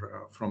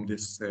from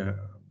this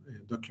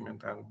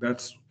document, and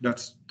that's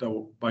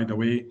by the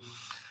way,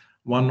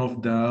 one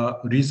of the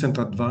recent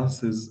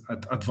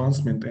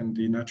advancement in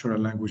the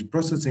natural language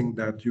processing,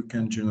 that you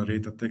can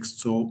generate a text.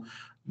 So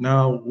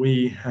now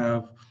we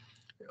have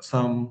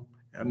some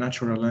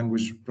natural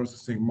language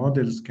processing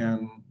models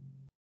can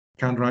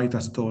write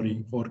a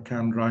story or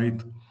can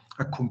write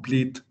a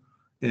complete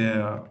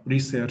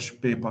research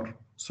paper.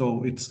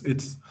 So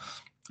it's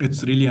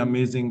really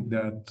amazing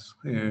that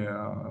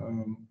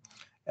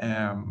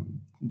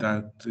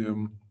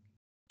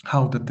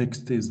how the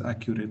text is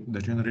accurate,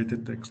 the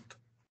generated text.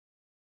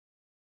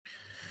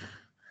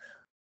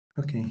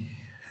 Okay,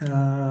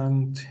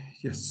 and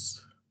yes,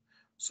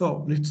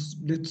 so let's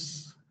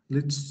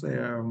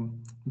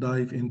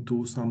dive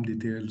into some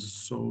details.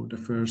 So the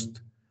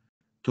first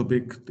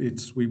topic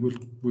we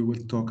will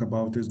talk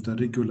about is the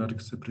regular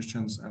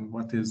expressions, and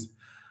what is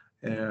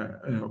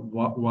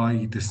why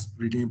it is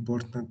really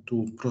important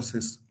to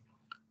process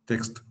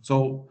text.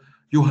 So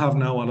you have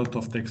now a lot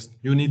of text.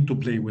 You need to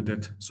play with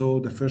it. So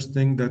the first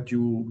thing that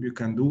you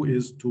can do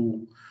is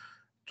to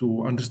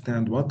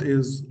understand what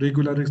is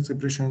regular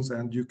expressions,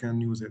 and you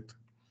can use it.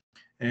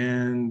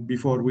 And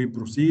before we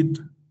proceed,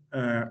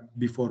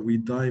 before we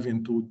dive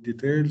into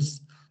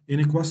details,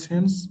 any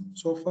questions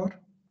so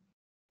far?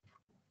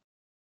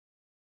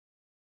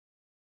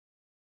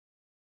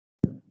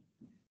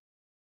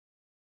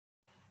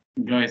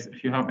 Guys,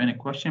 if you have any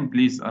question,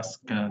 please ask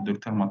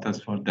Dr.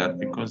 Motaz for that,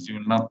 because you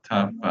will not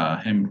have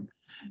him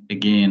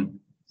again.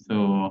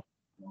 So,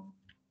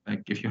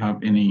 like, if you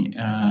have any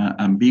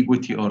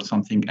ambiguity or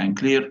something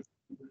unclear,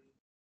 you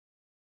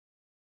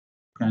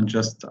can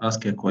just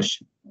ask a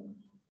question.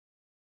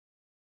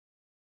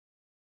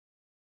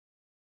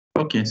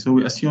 Okay, so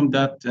we assume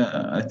that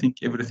I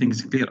think everything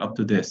is clear up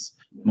to this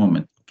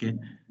moment. Okay,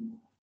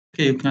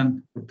 you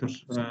can, Dr.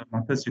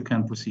 Motaz, you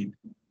can proceed.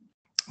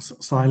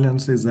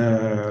 Silence is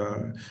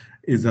a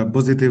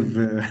positive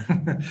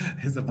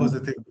is a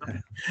positive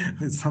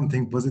is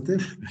something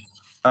positive.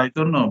 I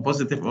don't know,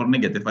 positive or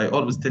negative. I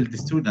always tell the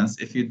students,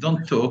 if you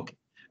don't talk,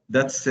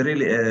 that's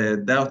really a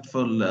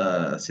doubtful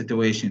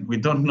situation. We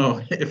don't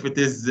know if it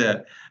is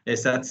a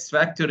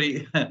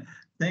satisfactory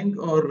thing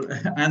or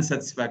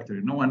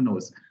unsatisfactory. No one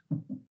knows.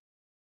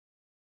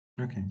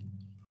 Okay.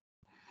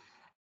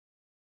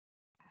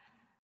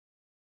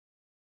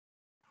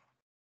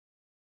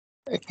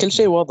 كل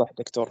شيء واضح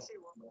دكتور.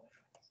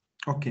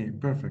 Okay,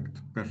 perfect.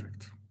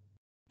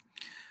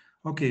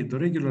 Okay, the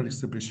regular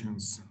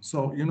expressions.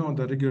 So you know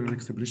the regular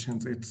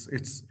expressions. It's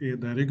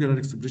the regular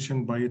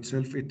expression by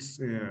itself. It's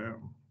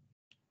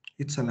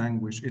a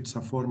language. It's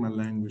a formal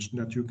language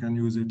that you can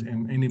use it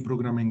in any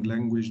programming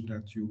language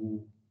that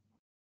you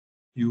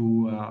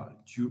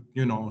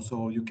know.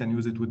 So you can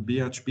use it with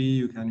PHP.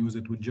 You can use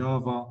it with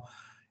Java,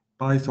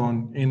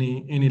 Python,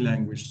 any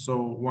language.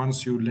 So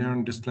once you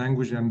learn this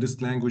language, and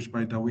this language,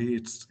 by the way,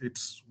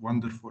 it's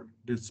wonderful,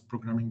 this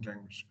programming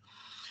language.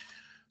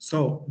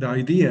 So the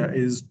idea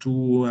is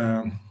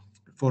to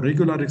for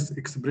regular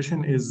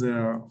expression is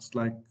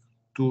like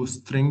to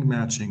string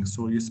matching.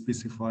 So you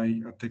specify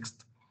a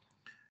text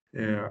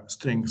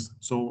strings.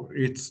 So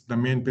it's the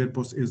main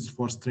purpose is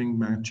for string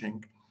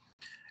matching.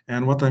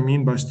 And what I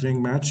mean by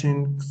string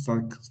matching, it's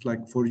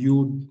like for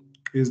you,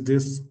 is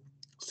this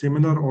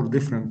similar or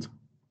different?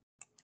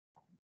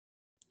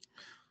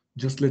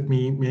 Just let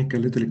me make a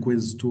little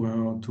quiz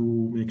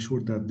to make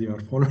sure that they are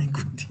following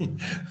with me.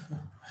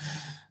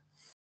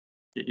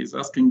 He's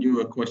asking you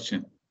a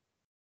question.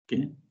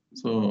 Okay,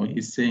 so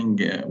he's saying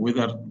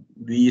whether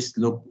these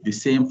look the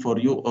same for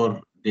you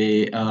or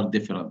they are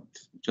different.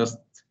 Just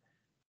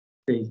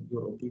say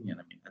your opinion.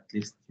 I mean, at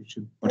least you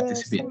should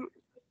participate.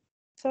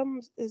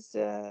 Some is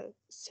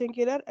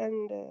singular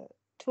and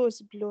two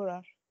is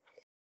plural.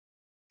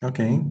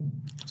 Okay,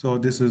 so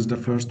this is the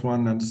first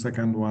one and the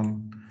second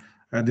one.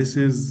 This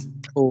is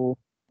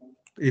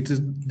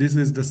this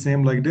is the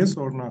same like this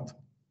or not?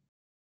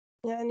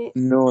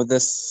 No,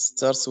 this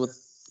starts with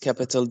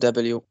capital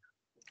W.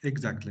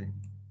 Exactly.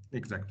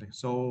 Exactly.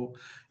 So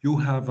you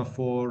have a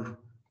 4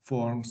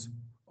 forms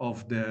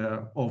of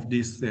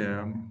this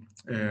term,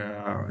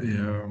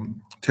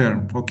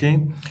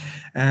 okay?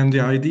 And the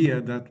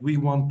idea that we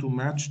want to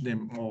match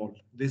them all.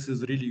 This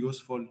is really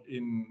useful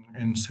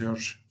in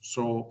search.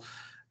 So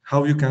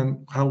how we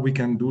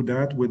can do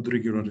that with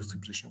regular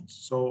expressions.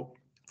 So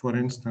for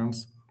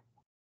instance,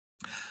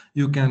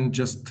 you can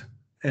just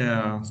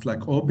it's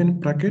like open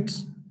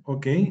brackets,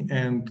 okay,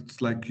 and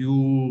it's like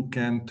you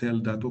can tell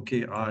that,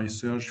 okay, I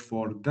search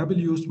for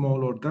W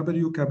small or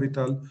W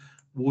capital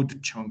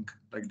wood chunk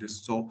like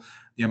this. So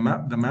the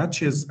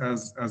match is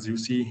as you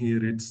see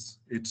here, it's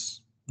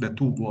the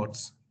two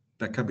words,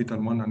 the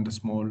capital one and the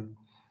small,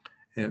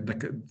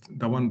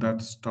 the one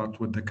that starts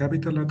with the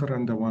capital letter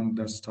and the one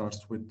that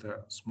starts with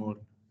the small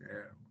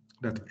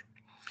letter.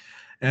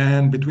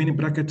 And between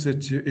brackets,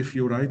 if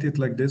you write it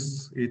like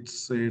this,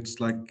 it's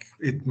like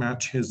it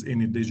matches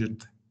any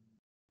digit.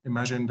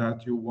 Imagine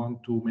that you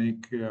want to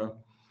make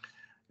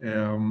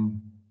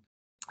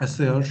a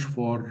search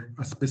for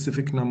a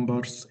specific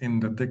numbers in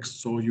the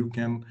text, so you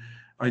can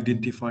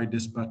identify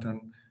this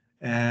pattern,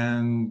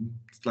 and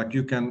it's like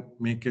you can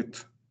make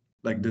it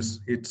like this.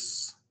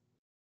 It's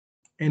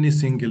any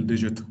single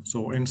digit.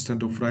 So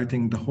instead of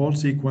writing the whole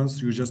sequence,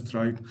 you just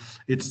write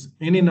it's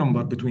any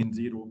number between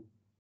 0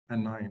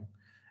 and 9.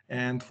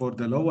 And for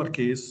the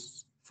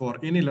lowercase, for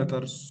any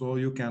letter, so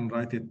you can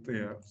write it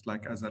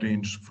like as a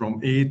range from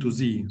A to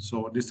Z.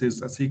 So this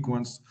is a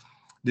sequence.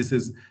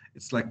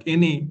 It's like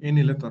any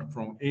letter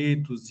from A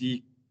to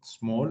Z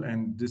small,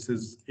 and this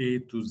is A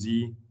to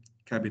Z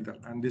capital.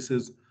 And this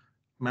is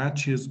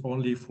matches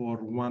only for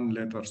one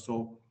letter.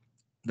 So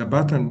the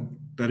button,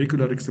 the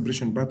regular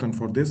expression button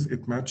for this,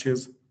 it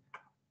matches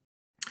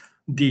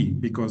D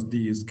because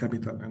D is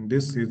capital, and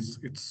this is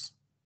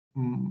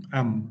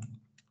M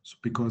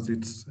because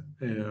it's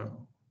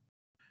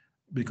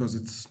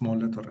small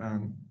letter,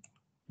 and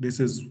this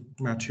is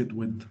matched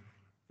with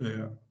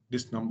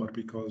this number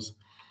because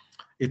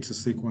it's a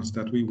sequence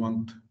that we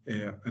want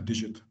a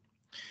digit.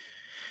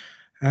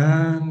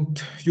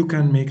 And you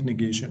can make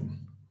negation,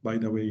 by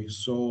the way.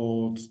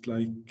 So it's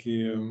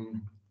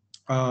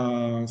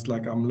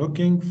like I'm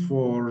looking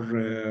for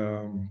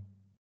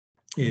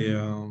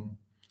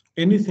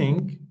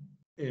anything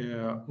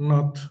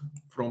not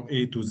from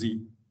A to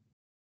Z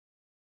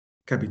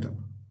capital.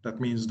 That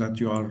means that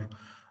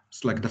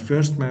it's like the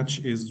first match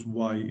is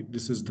Y.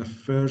 This is the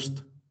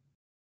first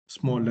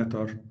small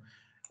letter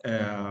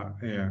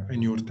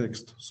in your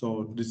text.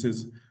 So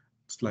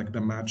it's like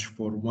the match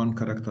for one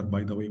character,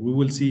 by the way. We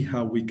will see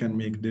how we can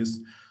make this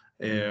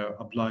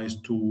applies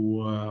to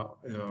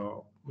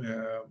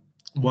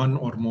one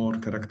or more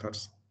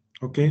characters.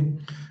 Okay,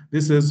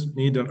 this is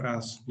neither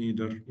as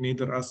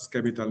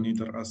capital,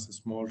 neither as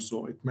small,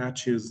 so it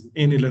matches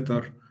any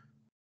letter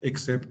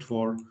except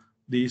for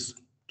these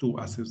two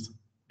S's,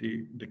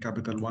 the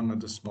capital one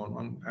and the small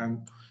one.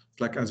 And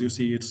like as you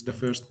see, it's the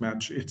first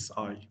match, it's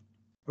I.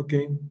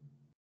 Okay.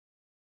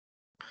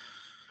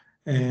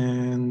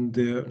 And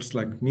it's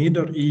like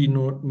neither E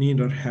nor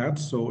neither hat,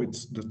 so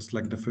that's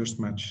like the first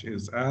match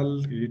is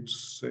L.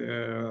 It's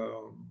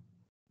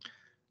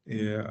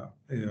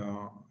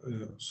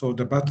so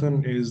the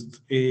button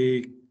is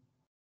A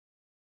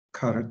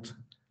caret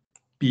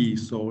B,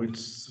 so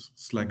it's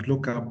like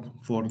look up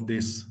for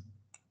this.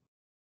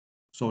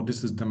 So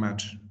this is the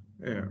match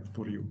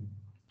for you.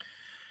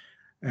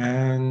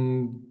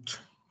 And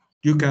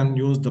you can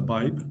use the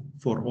pipe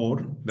for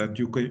OR, that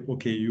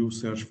you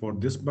search for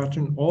this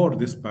pattern or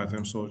this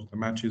pattern. So the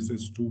match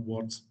is two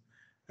words,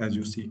 as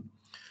you see.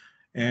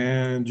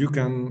 And you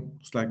can,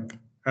 it's like,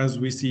 as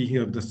we see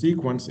here, the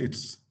sequence,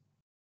 it's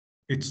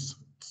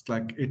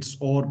like it's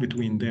OR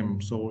between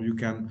them. So you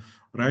can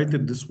write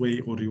it this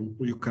way, or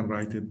you can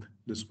write it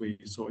this way.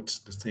 So it's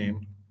the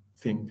same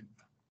thing.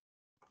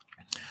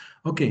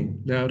 Okay,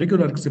 the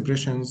regular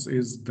expressions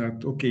is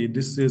that, okay,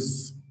 this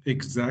is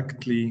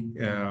exactly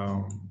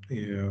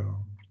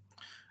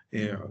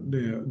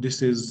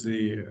this is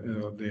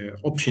the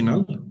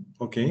optional.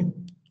 Okay,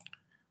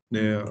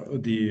 the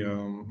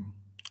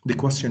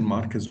question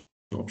mark is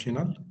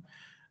optional.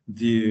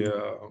 The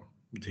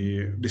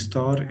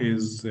star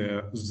is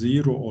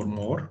 0 or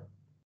more.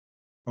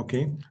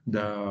 Okay,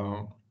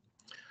 the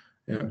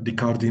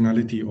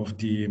cardinality of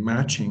the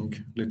matching,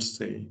 let's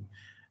say,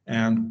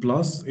 and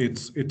plus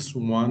it's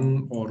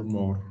one or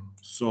more.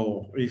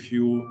 So if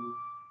you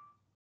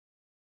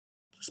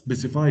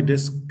specify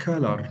this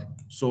color,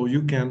 so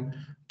you can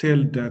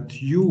tell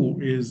that U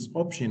is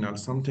optional,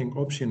 something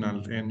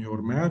optional in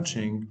your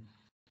matching.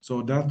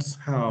 So that's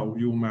how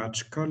you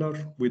match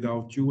color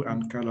without U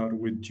and color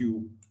with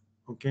U.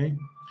 Okay,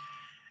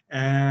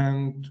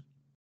 and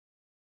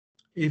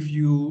if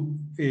you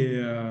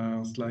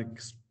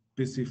like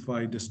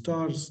specify the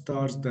stars,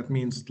 that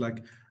means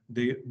like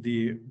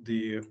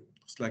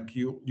it's like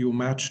you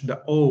match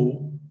the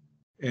O.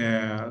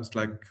 It's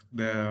like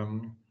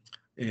the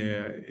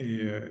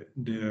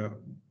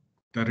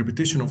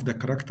repetition of the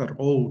character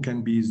O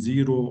can be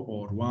 0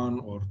 or 1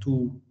 or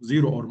 2,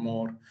 0 or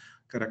more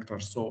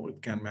characters. So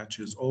it can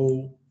matches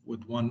O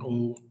with 1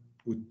 O,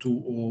 with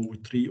 2 O,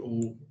 with 3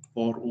 O,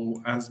 4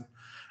 O,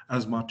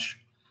 as much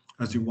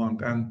as you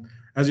want. And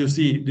as you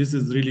see, this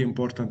is really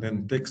important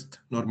in text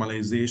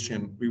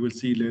normalization. We will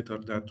see later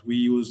that we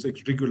use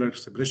regular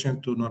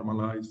expression to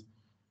normalize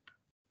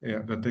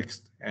the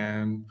text.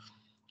 And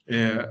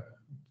to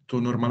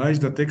normalize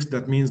the text,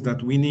 that means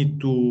that we need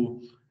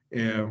to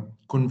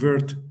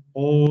convert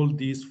all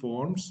these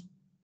forms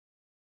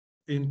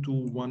into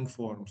one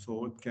form,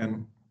 so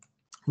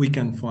we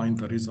can find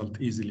the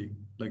result easily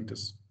like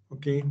this.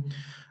 Okay,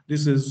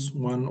 this is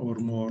one or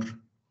more.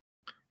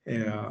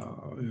 It's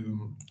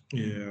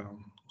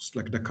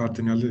like the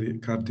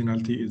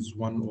cardinality is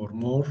one or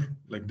more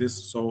like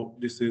this. So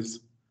this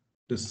is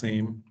the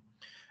same,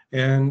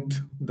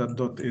 and that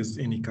dot is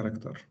any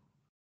character.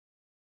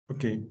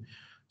 Okay,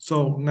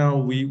 so now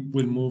we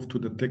will move to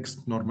the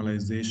text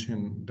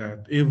normalization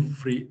that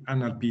every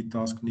NLP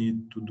task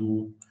need to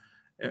do.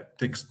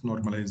 Text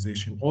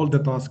normalization. All the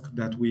tasks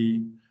that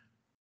we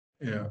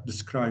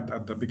described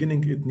at the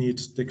beginning, it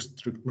needs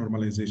text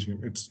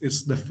normalization.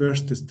 It's the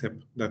first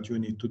step that you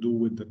need to do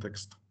with the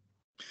text.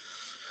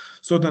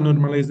 So the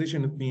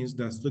normalization, it means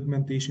the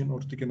segmentation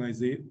or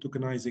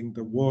tokenizing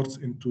the words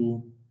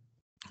into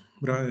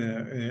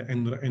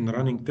in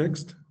running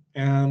text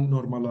and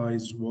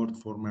normalize word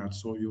format.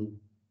 So you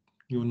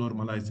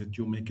normalize it,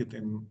 you make it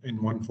in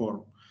one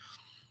form.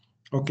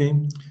 Okay,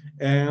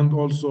 and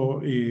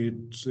also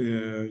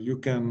you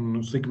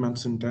can segment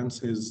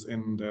sentences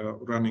in the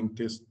running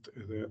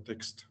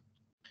text.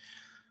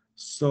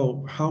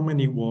 So how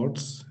many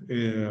words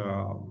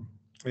in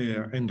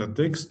the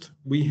text?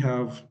 We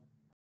have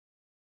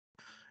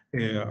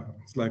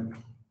it's like,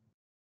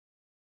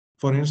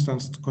 for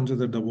instance,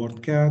 consider the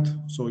word cat.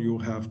 So you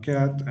have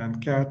cat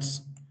and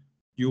cats.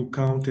 You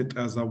count it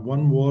as a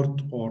one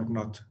word or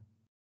not.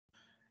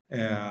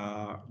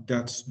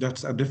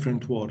 That's a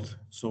different word.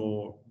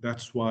 So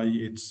that's why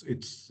it's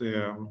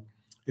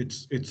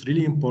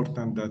really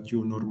important that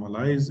you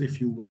normalize if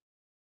you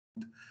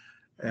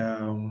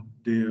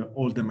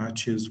all the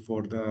matches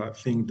for the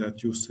thing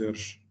that you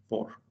search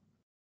for.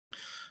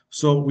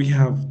 So we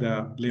have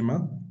the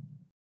lemma.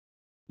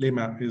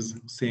 Lemma is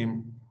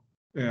same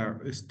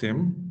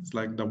stem. It's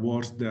like the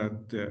words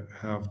that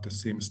have the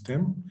same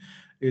stem.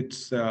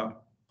 It's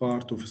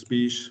part of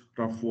speech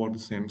rough word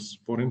sense.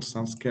 For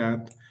instance,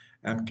 cat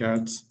and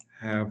cats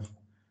have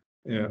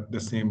the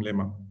same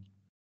lemma.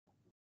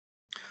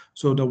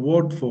 So the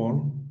word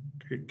form,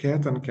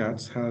 cat and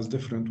cats, has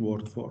different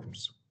word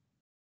forms.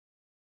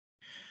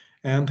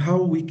 And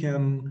how we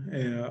can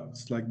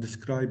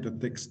describe the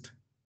text?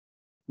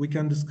 We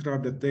can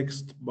describe the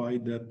text by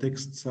the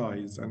text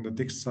size, and the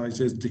text size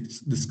is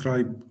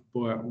described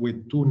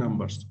with two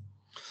numbers.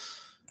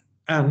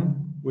 N,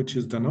 which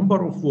is the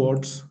number of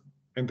words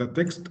in the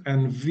text,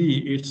 and V,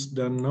 it's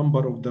the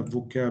number of the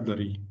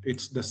vocabulary.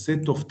 It's the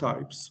set of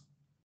types.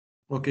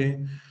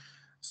 Okay,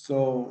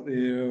 so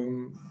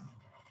the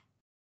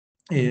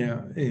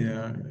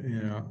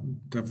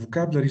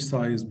vocabulary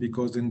size,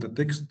 because in the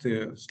text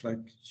it's like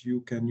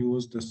you can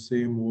use the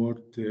same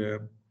word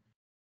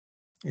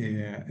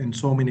in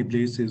so many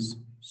places,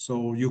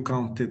 so you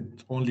count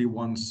it only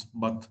once,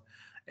 but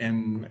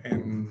in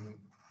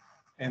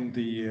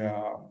the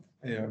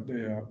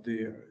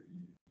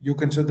you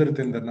consider it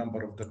in the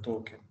number of the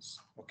tokens.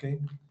 Okay,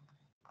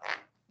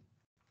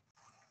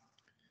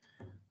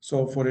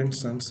 so for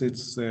instance,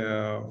 it's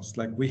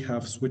like we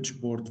have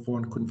switchboard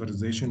phone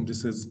conversation.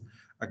 This is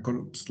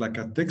it's like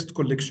a text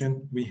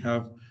collection. We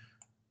have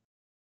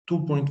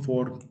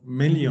 2.4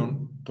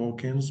 million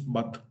tokens,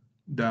 but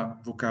the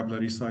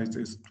vocabulary size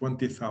is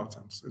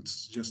 20,000.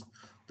 It's just,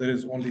 there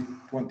is only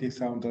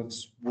 20,000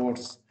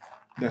 words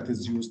that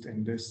is used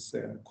in this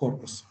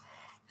corpus.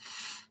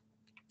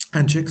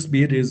 And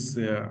Shakespeare is,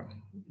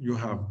 you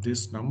have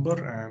this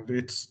number, and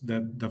it's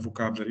the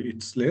vocabulary,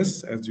 it's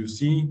less, as you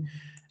see.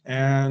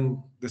 And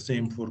the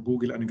same for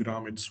Google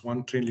Anagram, it's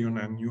 1 trillion,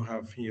 and you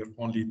have here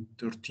only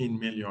 13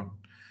 million.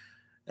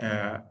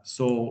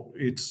 So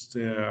it's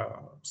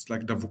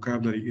like the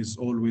vocabulary is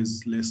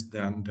always less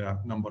than the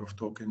number of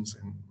tokens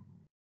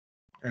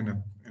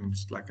in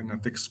it's like in a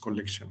text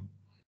collection.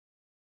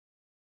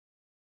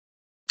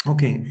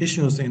 Okay,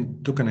 issues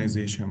in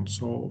tokenization.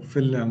 So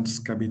Finland's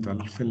capital,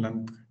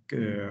 Finland,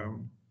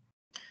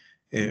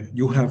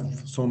 you have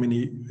so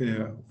many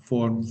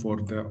forms for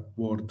the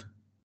word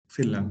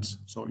Finland.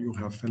 So you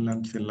have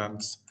Finland,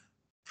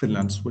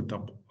 Finlands with the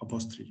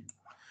apostrophe.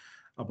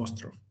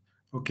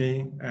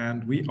 Okay,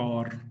 and we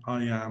are,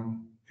 I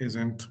am,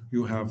 isn't,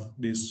 you have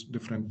this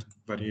different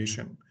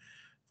variation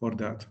for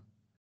that.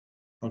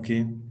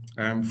 Okay,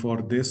 and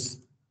for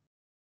this,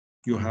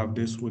 you have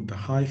this with the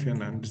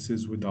hyphen, and this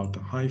is without the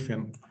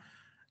hyphen.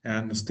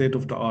 And the state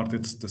of the art,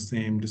 it's the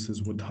same. This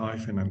is with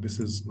hyphen, and this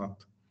is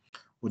not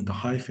with the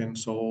hyphen.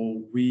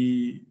 So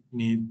we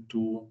need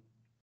to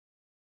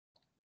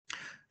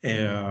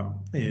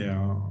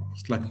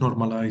like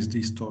normalize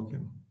these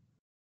tokens.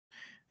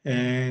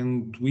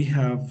 And we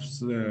have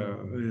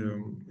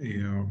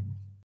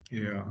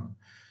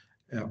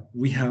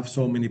we have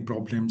so many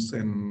problems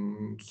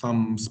in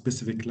some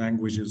specific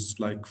languages,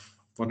 like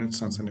for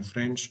instance in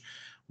French,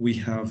 we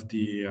have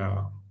the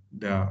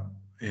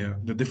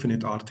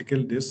definite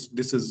article.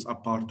 This is a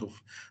part of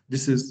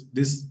this is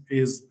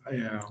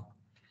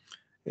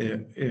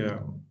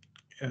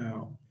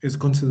is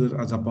considered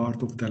as a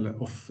part of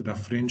the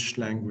French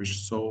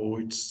language. So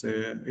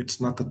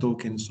it's not a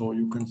token. So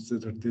you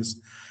consider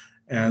this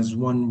as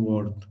one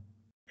word.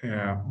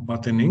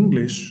 But in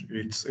English,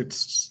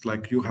 it's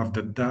like you have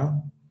the da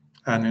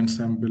and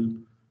ensemble.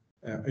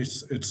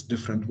 It's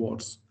different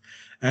words.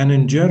 And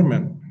in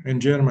German,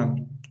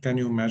 can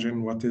you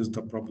imagine what is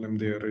the problem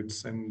there?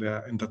 It's in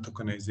the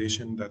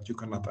tokenization, that you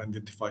cannot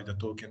identify the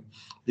token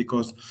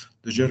because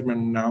the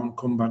German noun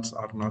compounds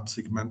are not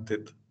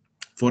segmented.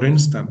 For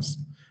instance,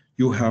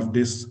 you have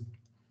this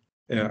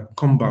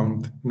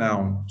compound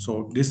noun.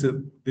 So this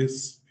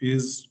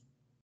is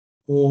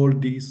all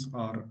these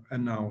are a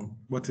noun.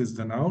 What is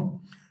the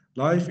noun?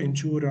 Life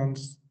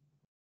insurance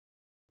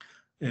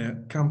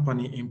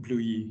company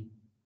employee.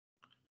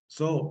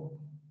 So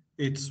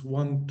it's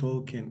one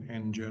token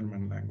in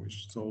German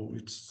language. So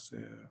it's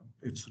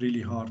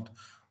really hard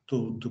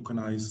to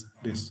tokenize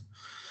this.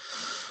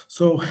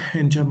 So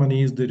in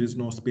Japanese, there is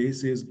no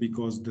spaces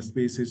because the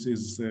spaces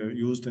is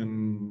used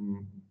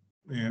in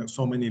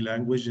so many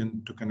languages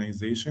in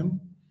tokenization.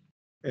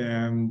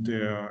 And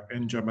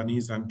in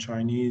Japanese and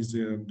Chinese,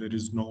 there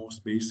is no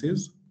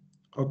spaces.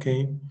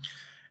 Okay.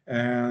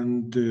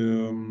 And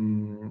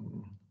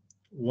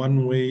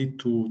one way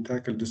to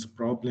tackle this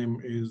problem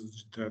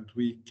is that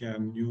we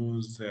can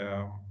use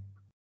the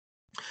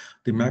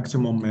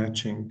maximum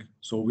matching.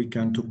 So we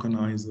can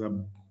tokenize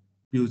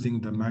using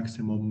the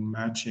maximum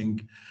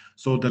matching.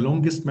 So the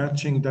longest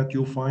matching that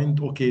you find,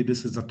 okay,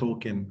 this is a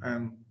token,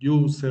 and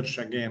you search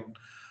again,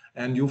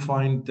 and you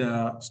find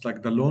it's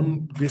like the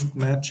longest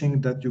matching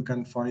that you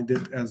can find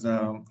it as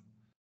a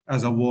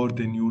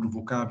word in your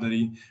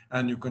vocabulary,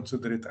 and you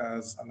consider it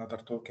as another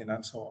token,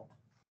 and so on.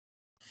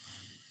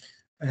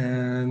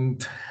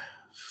 And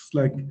it's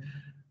like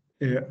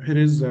here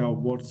is a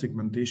word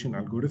segmentation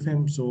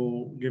algorithm.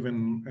 So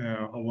given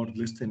a word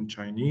list in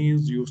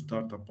Chinese, you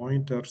start a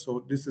pointer.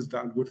 So this is the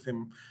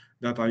algorithm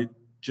that I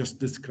just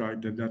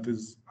described. That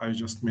is, I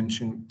just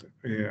mentioned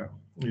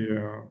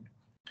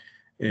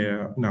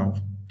now.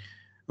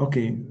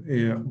 Okay,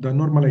 the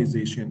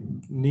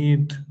normalization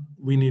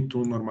we need to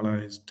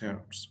normalize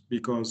terms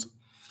because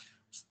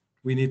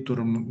we need to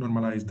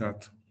normalize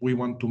that we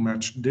want to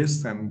match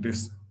this and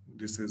this.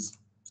 This is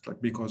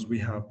like because we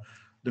have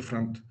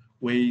different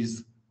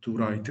ways to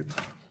write it.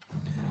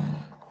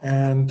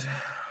 And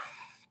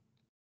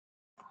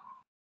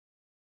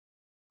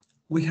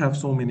we have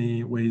so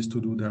many ways to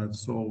do that.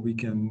 So we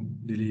can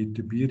delete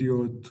the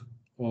period,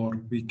 or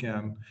we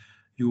can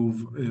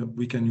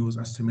use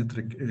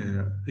asymmetric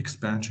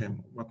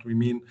expansion. What we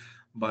mean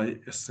by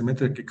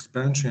asymmetric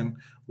expansion,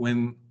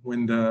 when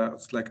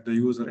the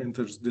user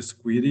enters this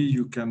query,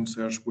 you can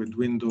search with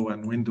window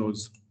and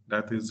windows.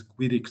 That is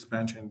query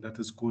expansion. That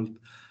is called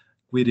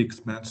query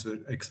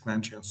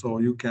expansion. So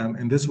you can,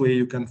 in this way,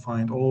 you can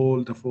find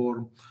all the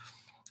form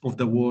of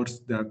the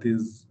words that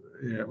is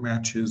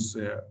matches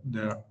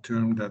the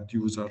term that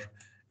user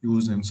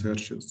use in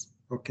searches.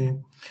 Okay,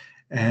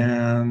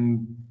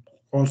 and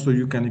also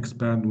you can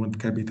expand with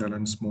capital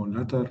and small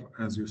letter,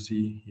 as you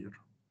see here.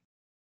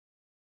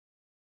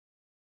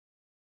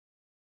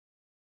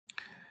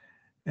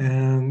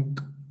 And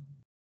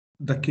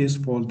the case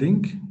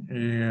folding,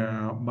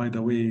 by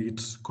the way,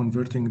 it's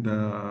converting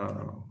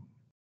the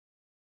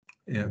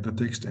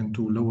text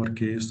into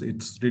lowercase.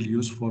 It's really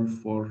useful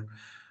for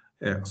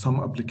some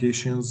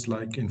applications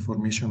like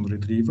information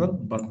retrieval,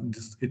 but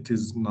it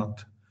is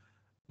not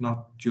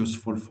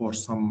useful for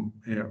some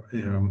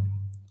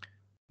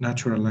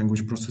natural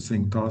language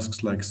processing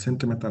tasks like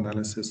sentiment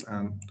analysis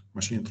and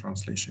machine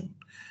translation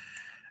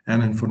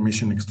and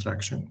information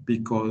extraction,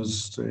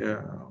 because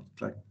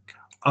like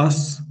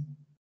us,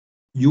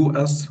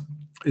 US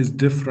is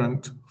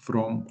different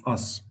from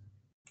us.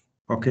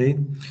 Okay,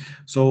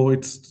 so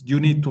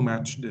you need to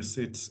match this.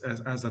 It's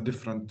as a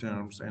different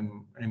terms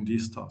in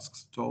these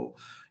tasks. So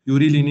you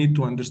really need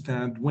to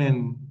understand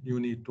when you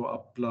need to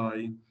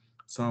apply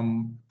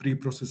some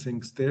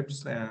pre-processing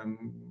steps,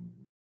 and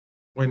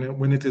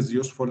when it is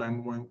useful,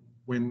 and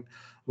when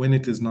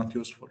it is not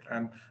useful.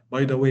 And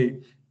by the way,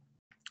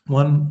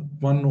 one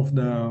of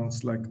the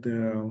like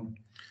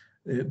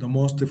the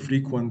most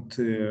frequent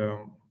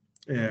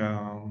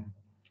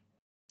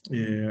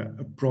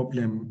a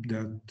problem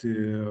that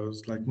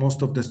is like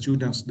most of the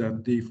students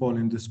that they fall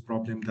in this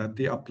problem, that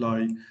they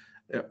apply,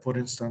 for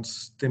instance,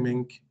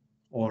 stemming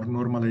or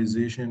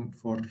normalization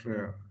for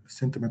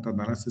sentiment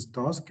analysis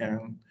task,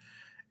 and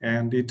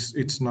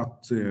it's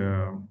not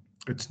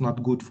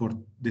good for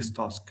this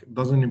task. It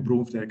doesn't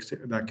improve the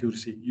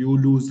accuracy. You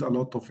lose a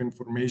lot of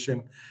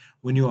information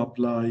when you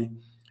apply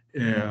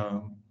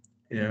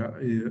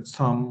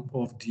some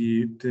of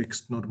the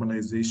text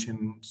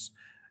normalizations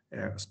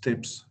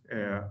steps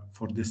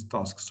for this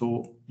task.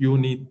 So you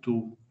need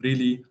to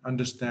really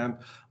understand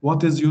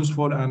what is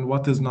useful and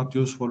what is not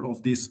useful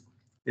of these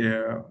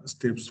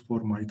steps for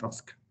my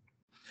task.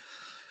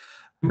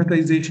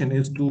 Lemmatization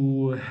is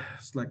to,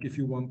 it's like if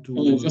you want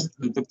to... Just,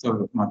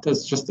 Dr.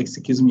 Mu'taz, just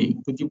excuse me,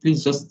 could you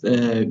please just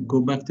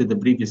go back to the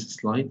previous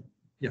slide?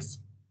 Yes.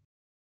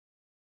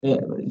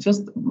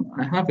 Just,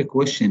 I have a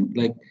question,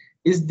 like,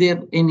 is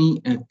there any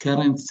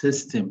current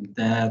system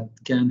that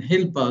can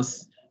help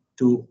us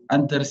to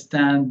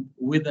understand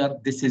whether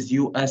this is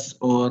US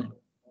or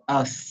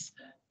us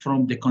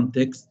from the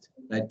context,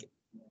 like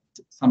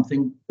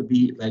something to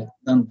be like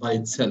done by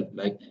itself,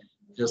 like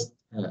just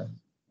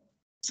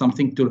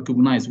something to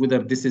recognize whether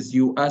this is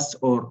US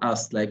or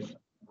us, like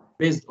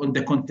based on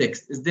the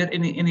context? Is there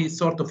any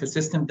sort of a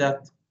system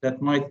that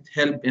might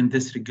help in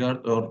this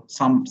regard, or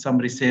some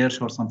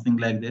research or something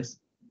like this?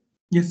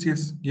 Yes.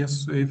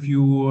 If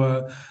you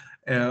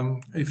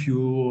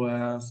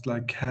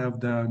like have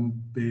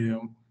the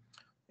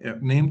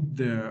named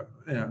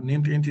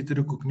entity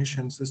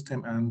recognition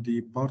system and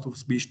the part of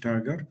speech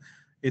tagger,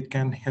 it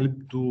can help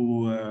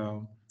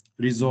to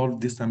resolve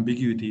this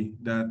ambiguity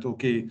that,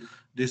 okay,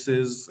 this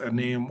is a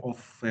name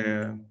of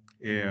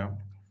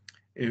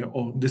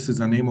this is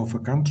a name of a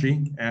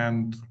country,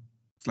 and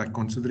it's like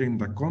considering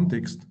the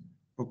context,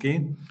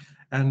 okay,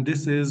 and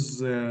this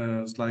is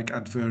it's like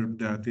adverb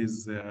that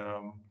is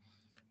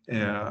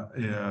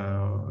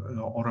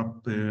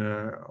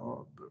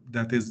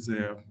that is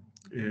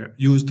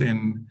used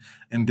in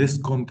this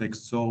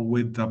context. So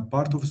with the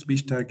part of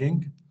speech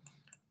tagging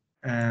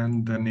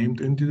and the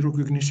named entity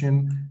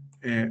recognition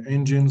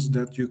engines,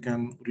 that you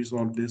can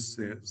resolve this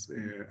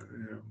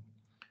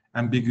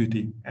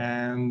ambiguity.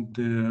 And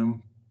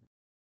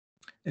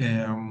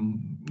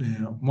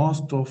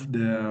most of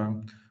the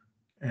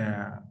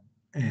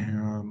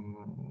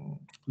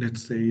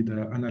let's say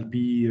the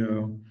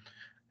NLP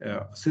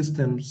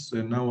systems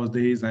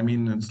nowadays, I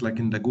mean, it's like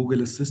in the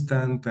Google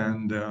Assistant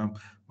and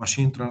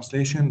machine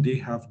translation, they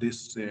have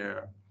this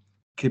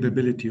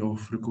capability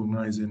of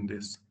recognizing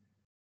this.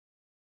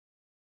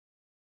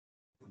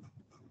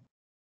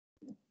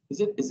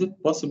 Is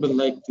it possible,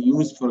 like, to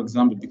use, for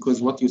example, because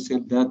what you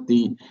said that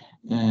the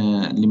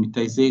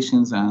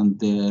limitations and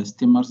the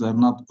stemmers are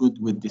not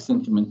good with the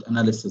sentiment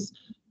analysis,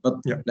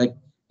 but yeah, like,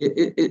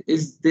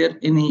 is there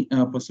any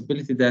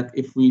possibility that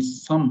if we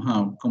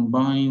somehow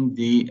combine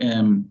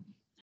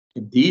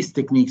these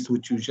techniques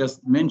which you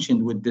just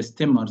mentioned with the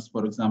stemmers,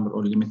 for example,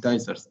 or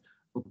limitizers,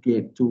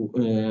 okay,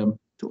 to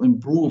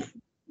improve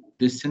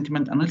the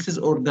sentiment analysis,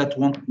 or that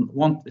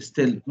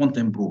still won't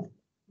improve?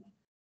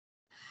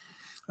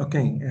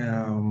 Okay.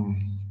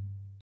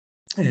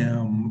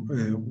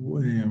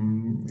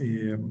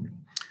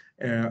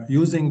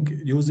 Using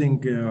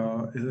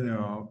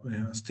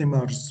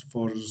stemmers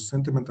for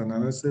sentiment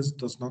analysis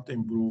does not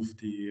improve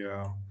the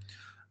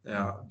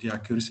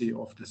accuracy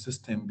of the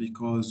system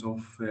because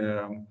of,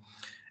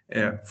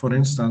 for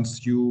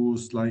instance,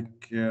 use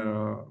like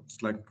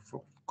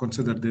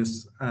consider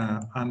this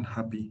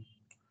unhappy.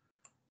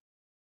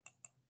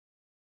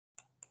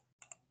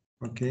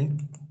 Okay.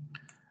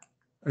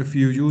 If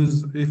you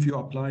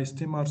apply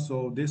stemmer,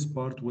 so this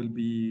part will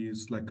be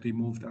like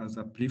removed as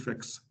a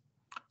prefix.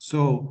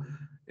 So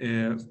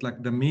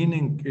like the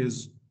meaning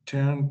is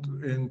turned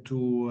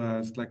into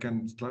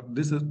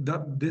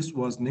this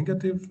was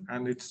negative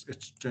and it's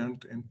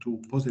turned into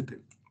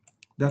positive.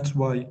 That's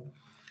why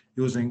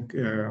using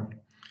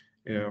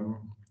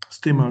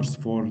stemmers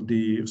for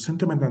the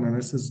sentiment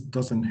analysis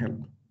doesn't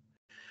help.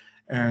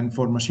 And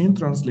for machine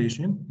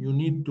translation, you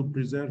need to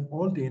preserve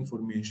all the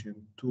information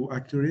to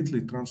accurately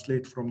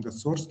translate from the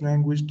source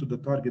language to the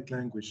target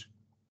language.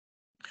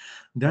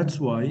 That's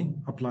why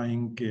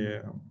applying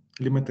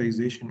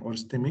lemmatization or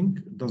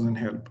stemming doesn't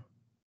help.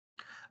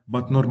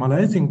 But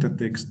normalizing the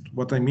text,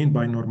 what I mean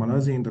by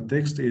normalizing the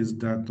text is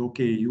that,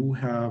 okay, you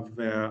have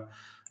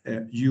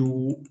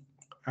you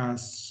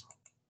as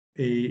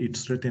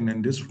it's written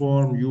in this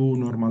form, you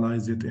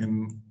normalize it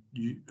in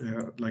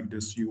like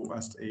this, you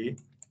as a.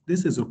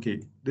 This is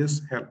okay.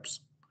 This helps,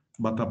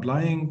 but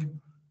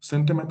applying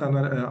sentiment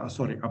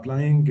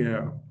applying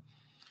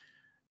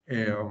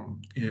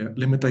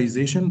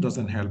lemmatization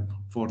doesn't help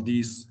for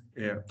these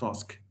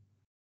tasks,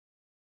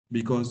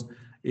 because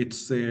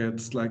it's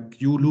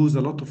like you lose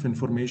a lot of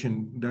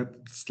information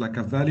that's like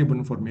a valuable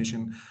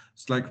information.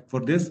 It's like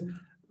for this,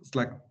 it's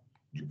like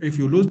if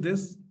you lose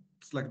this,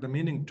 it's like the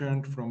meaning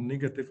turned from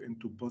negative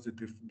into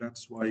positive.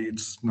 That's why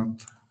it's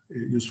not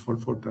useful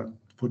for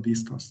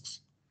these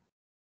tasks.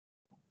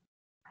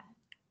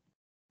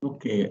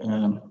 Okay,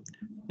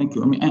 thank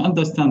you. I mean, I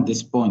understand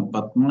this point,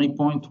 but my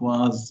point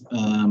was,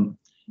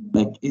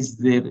 like, is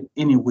there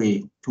any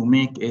way to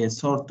make a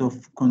sort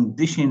of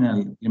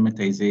conditional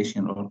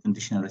lemmatization or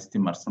conditional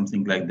stemmer,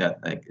 something like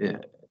that, like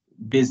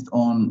based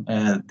on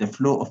the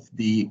flow of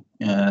the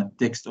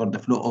text, or the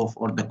flow of,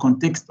 or the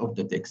context of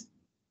the text?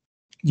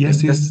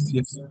 Yes,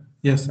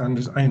 and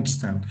I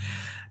understand.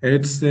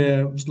 It's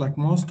like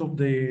most of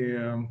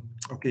the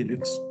okay,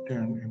 let's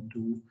turn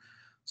into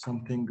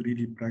something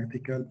really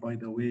practical. By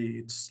the way,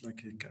 it's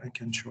like I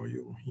can show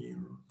you here.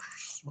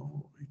 So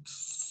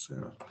it's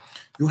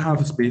you have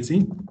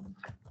Spatie.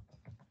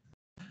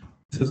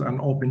 This is an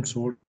open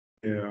source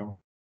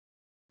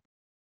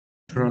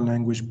natural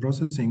language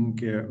processing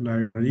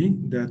library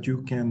that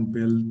you can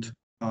build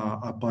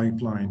a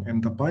pipeline.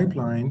 And the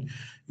pipeline,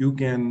 you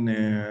can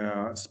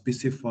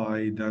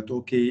specify that,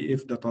 okay,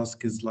 if the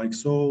task is like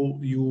so,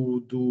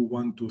 you do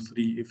 1, 2,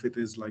 3. If it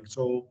is like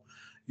so,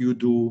 you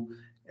do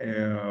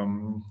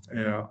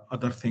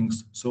other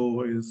things.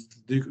 So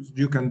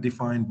you can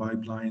define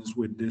pipelines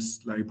with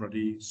this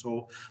library.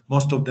 So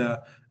most of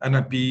the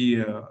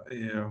NLP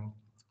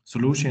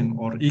solution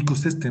or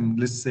ecosystem,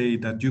 let's say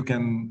that you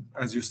can,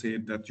 as you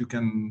said, that you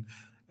can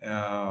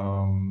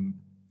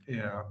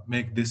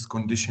make these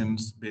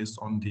conditions based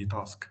on the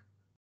task.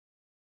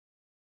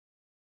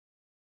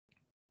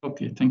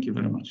 Okay, thank you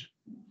very much.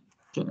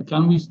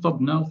 Can we stop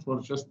now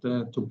for just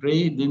to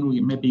pray? Then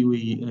maybe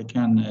we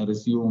can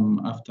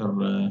resume after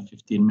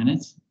 15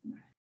 minutes.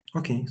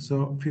 Okay,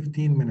 so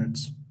 15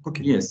 minutes.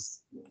 Okay.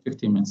 Yes,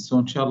 15 minutes. So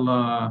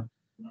inshallah,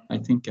 I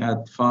think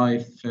at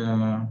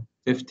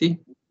 5:50,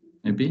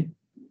 maybe.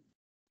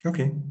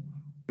 Okay.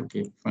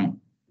 Okay, fine.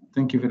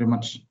 Thank you very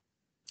much.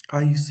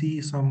 I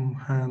see some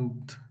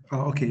hand.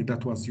 Okay,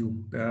 that was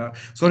you.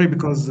 Sorry,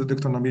 because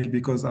Dr. Nabil,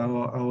 because I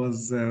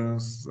was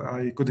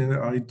I couldn't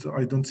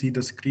I don't see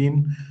the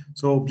screen.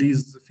 So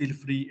please feel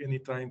free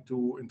anytime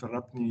to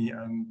interrupt me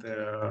and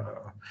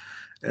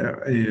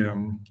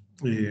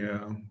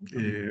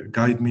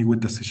guide me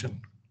with the session.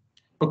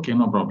 Okay,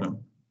 no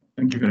problem.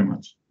 Thank you very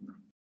much.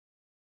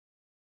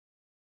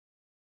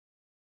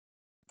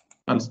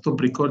 I'll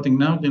stop recording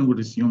now, then we'll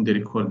resume the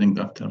recording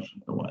after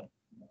a while.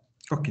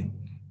 Okay.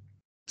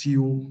 See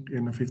you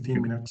in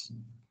 15 minutes.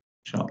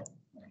 Inshallah.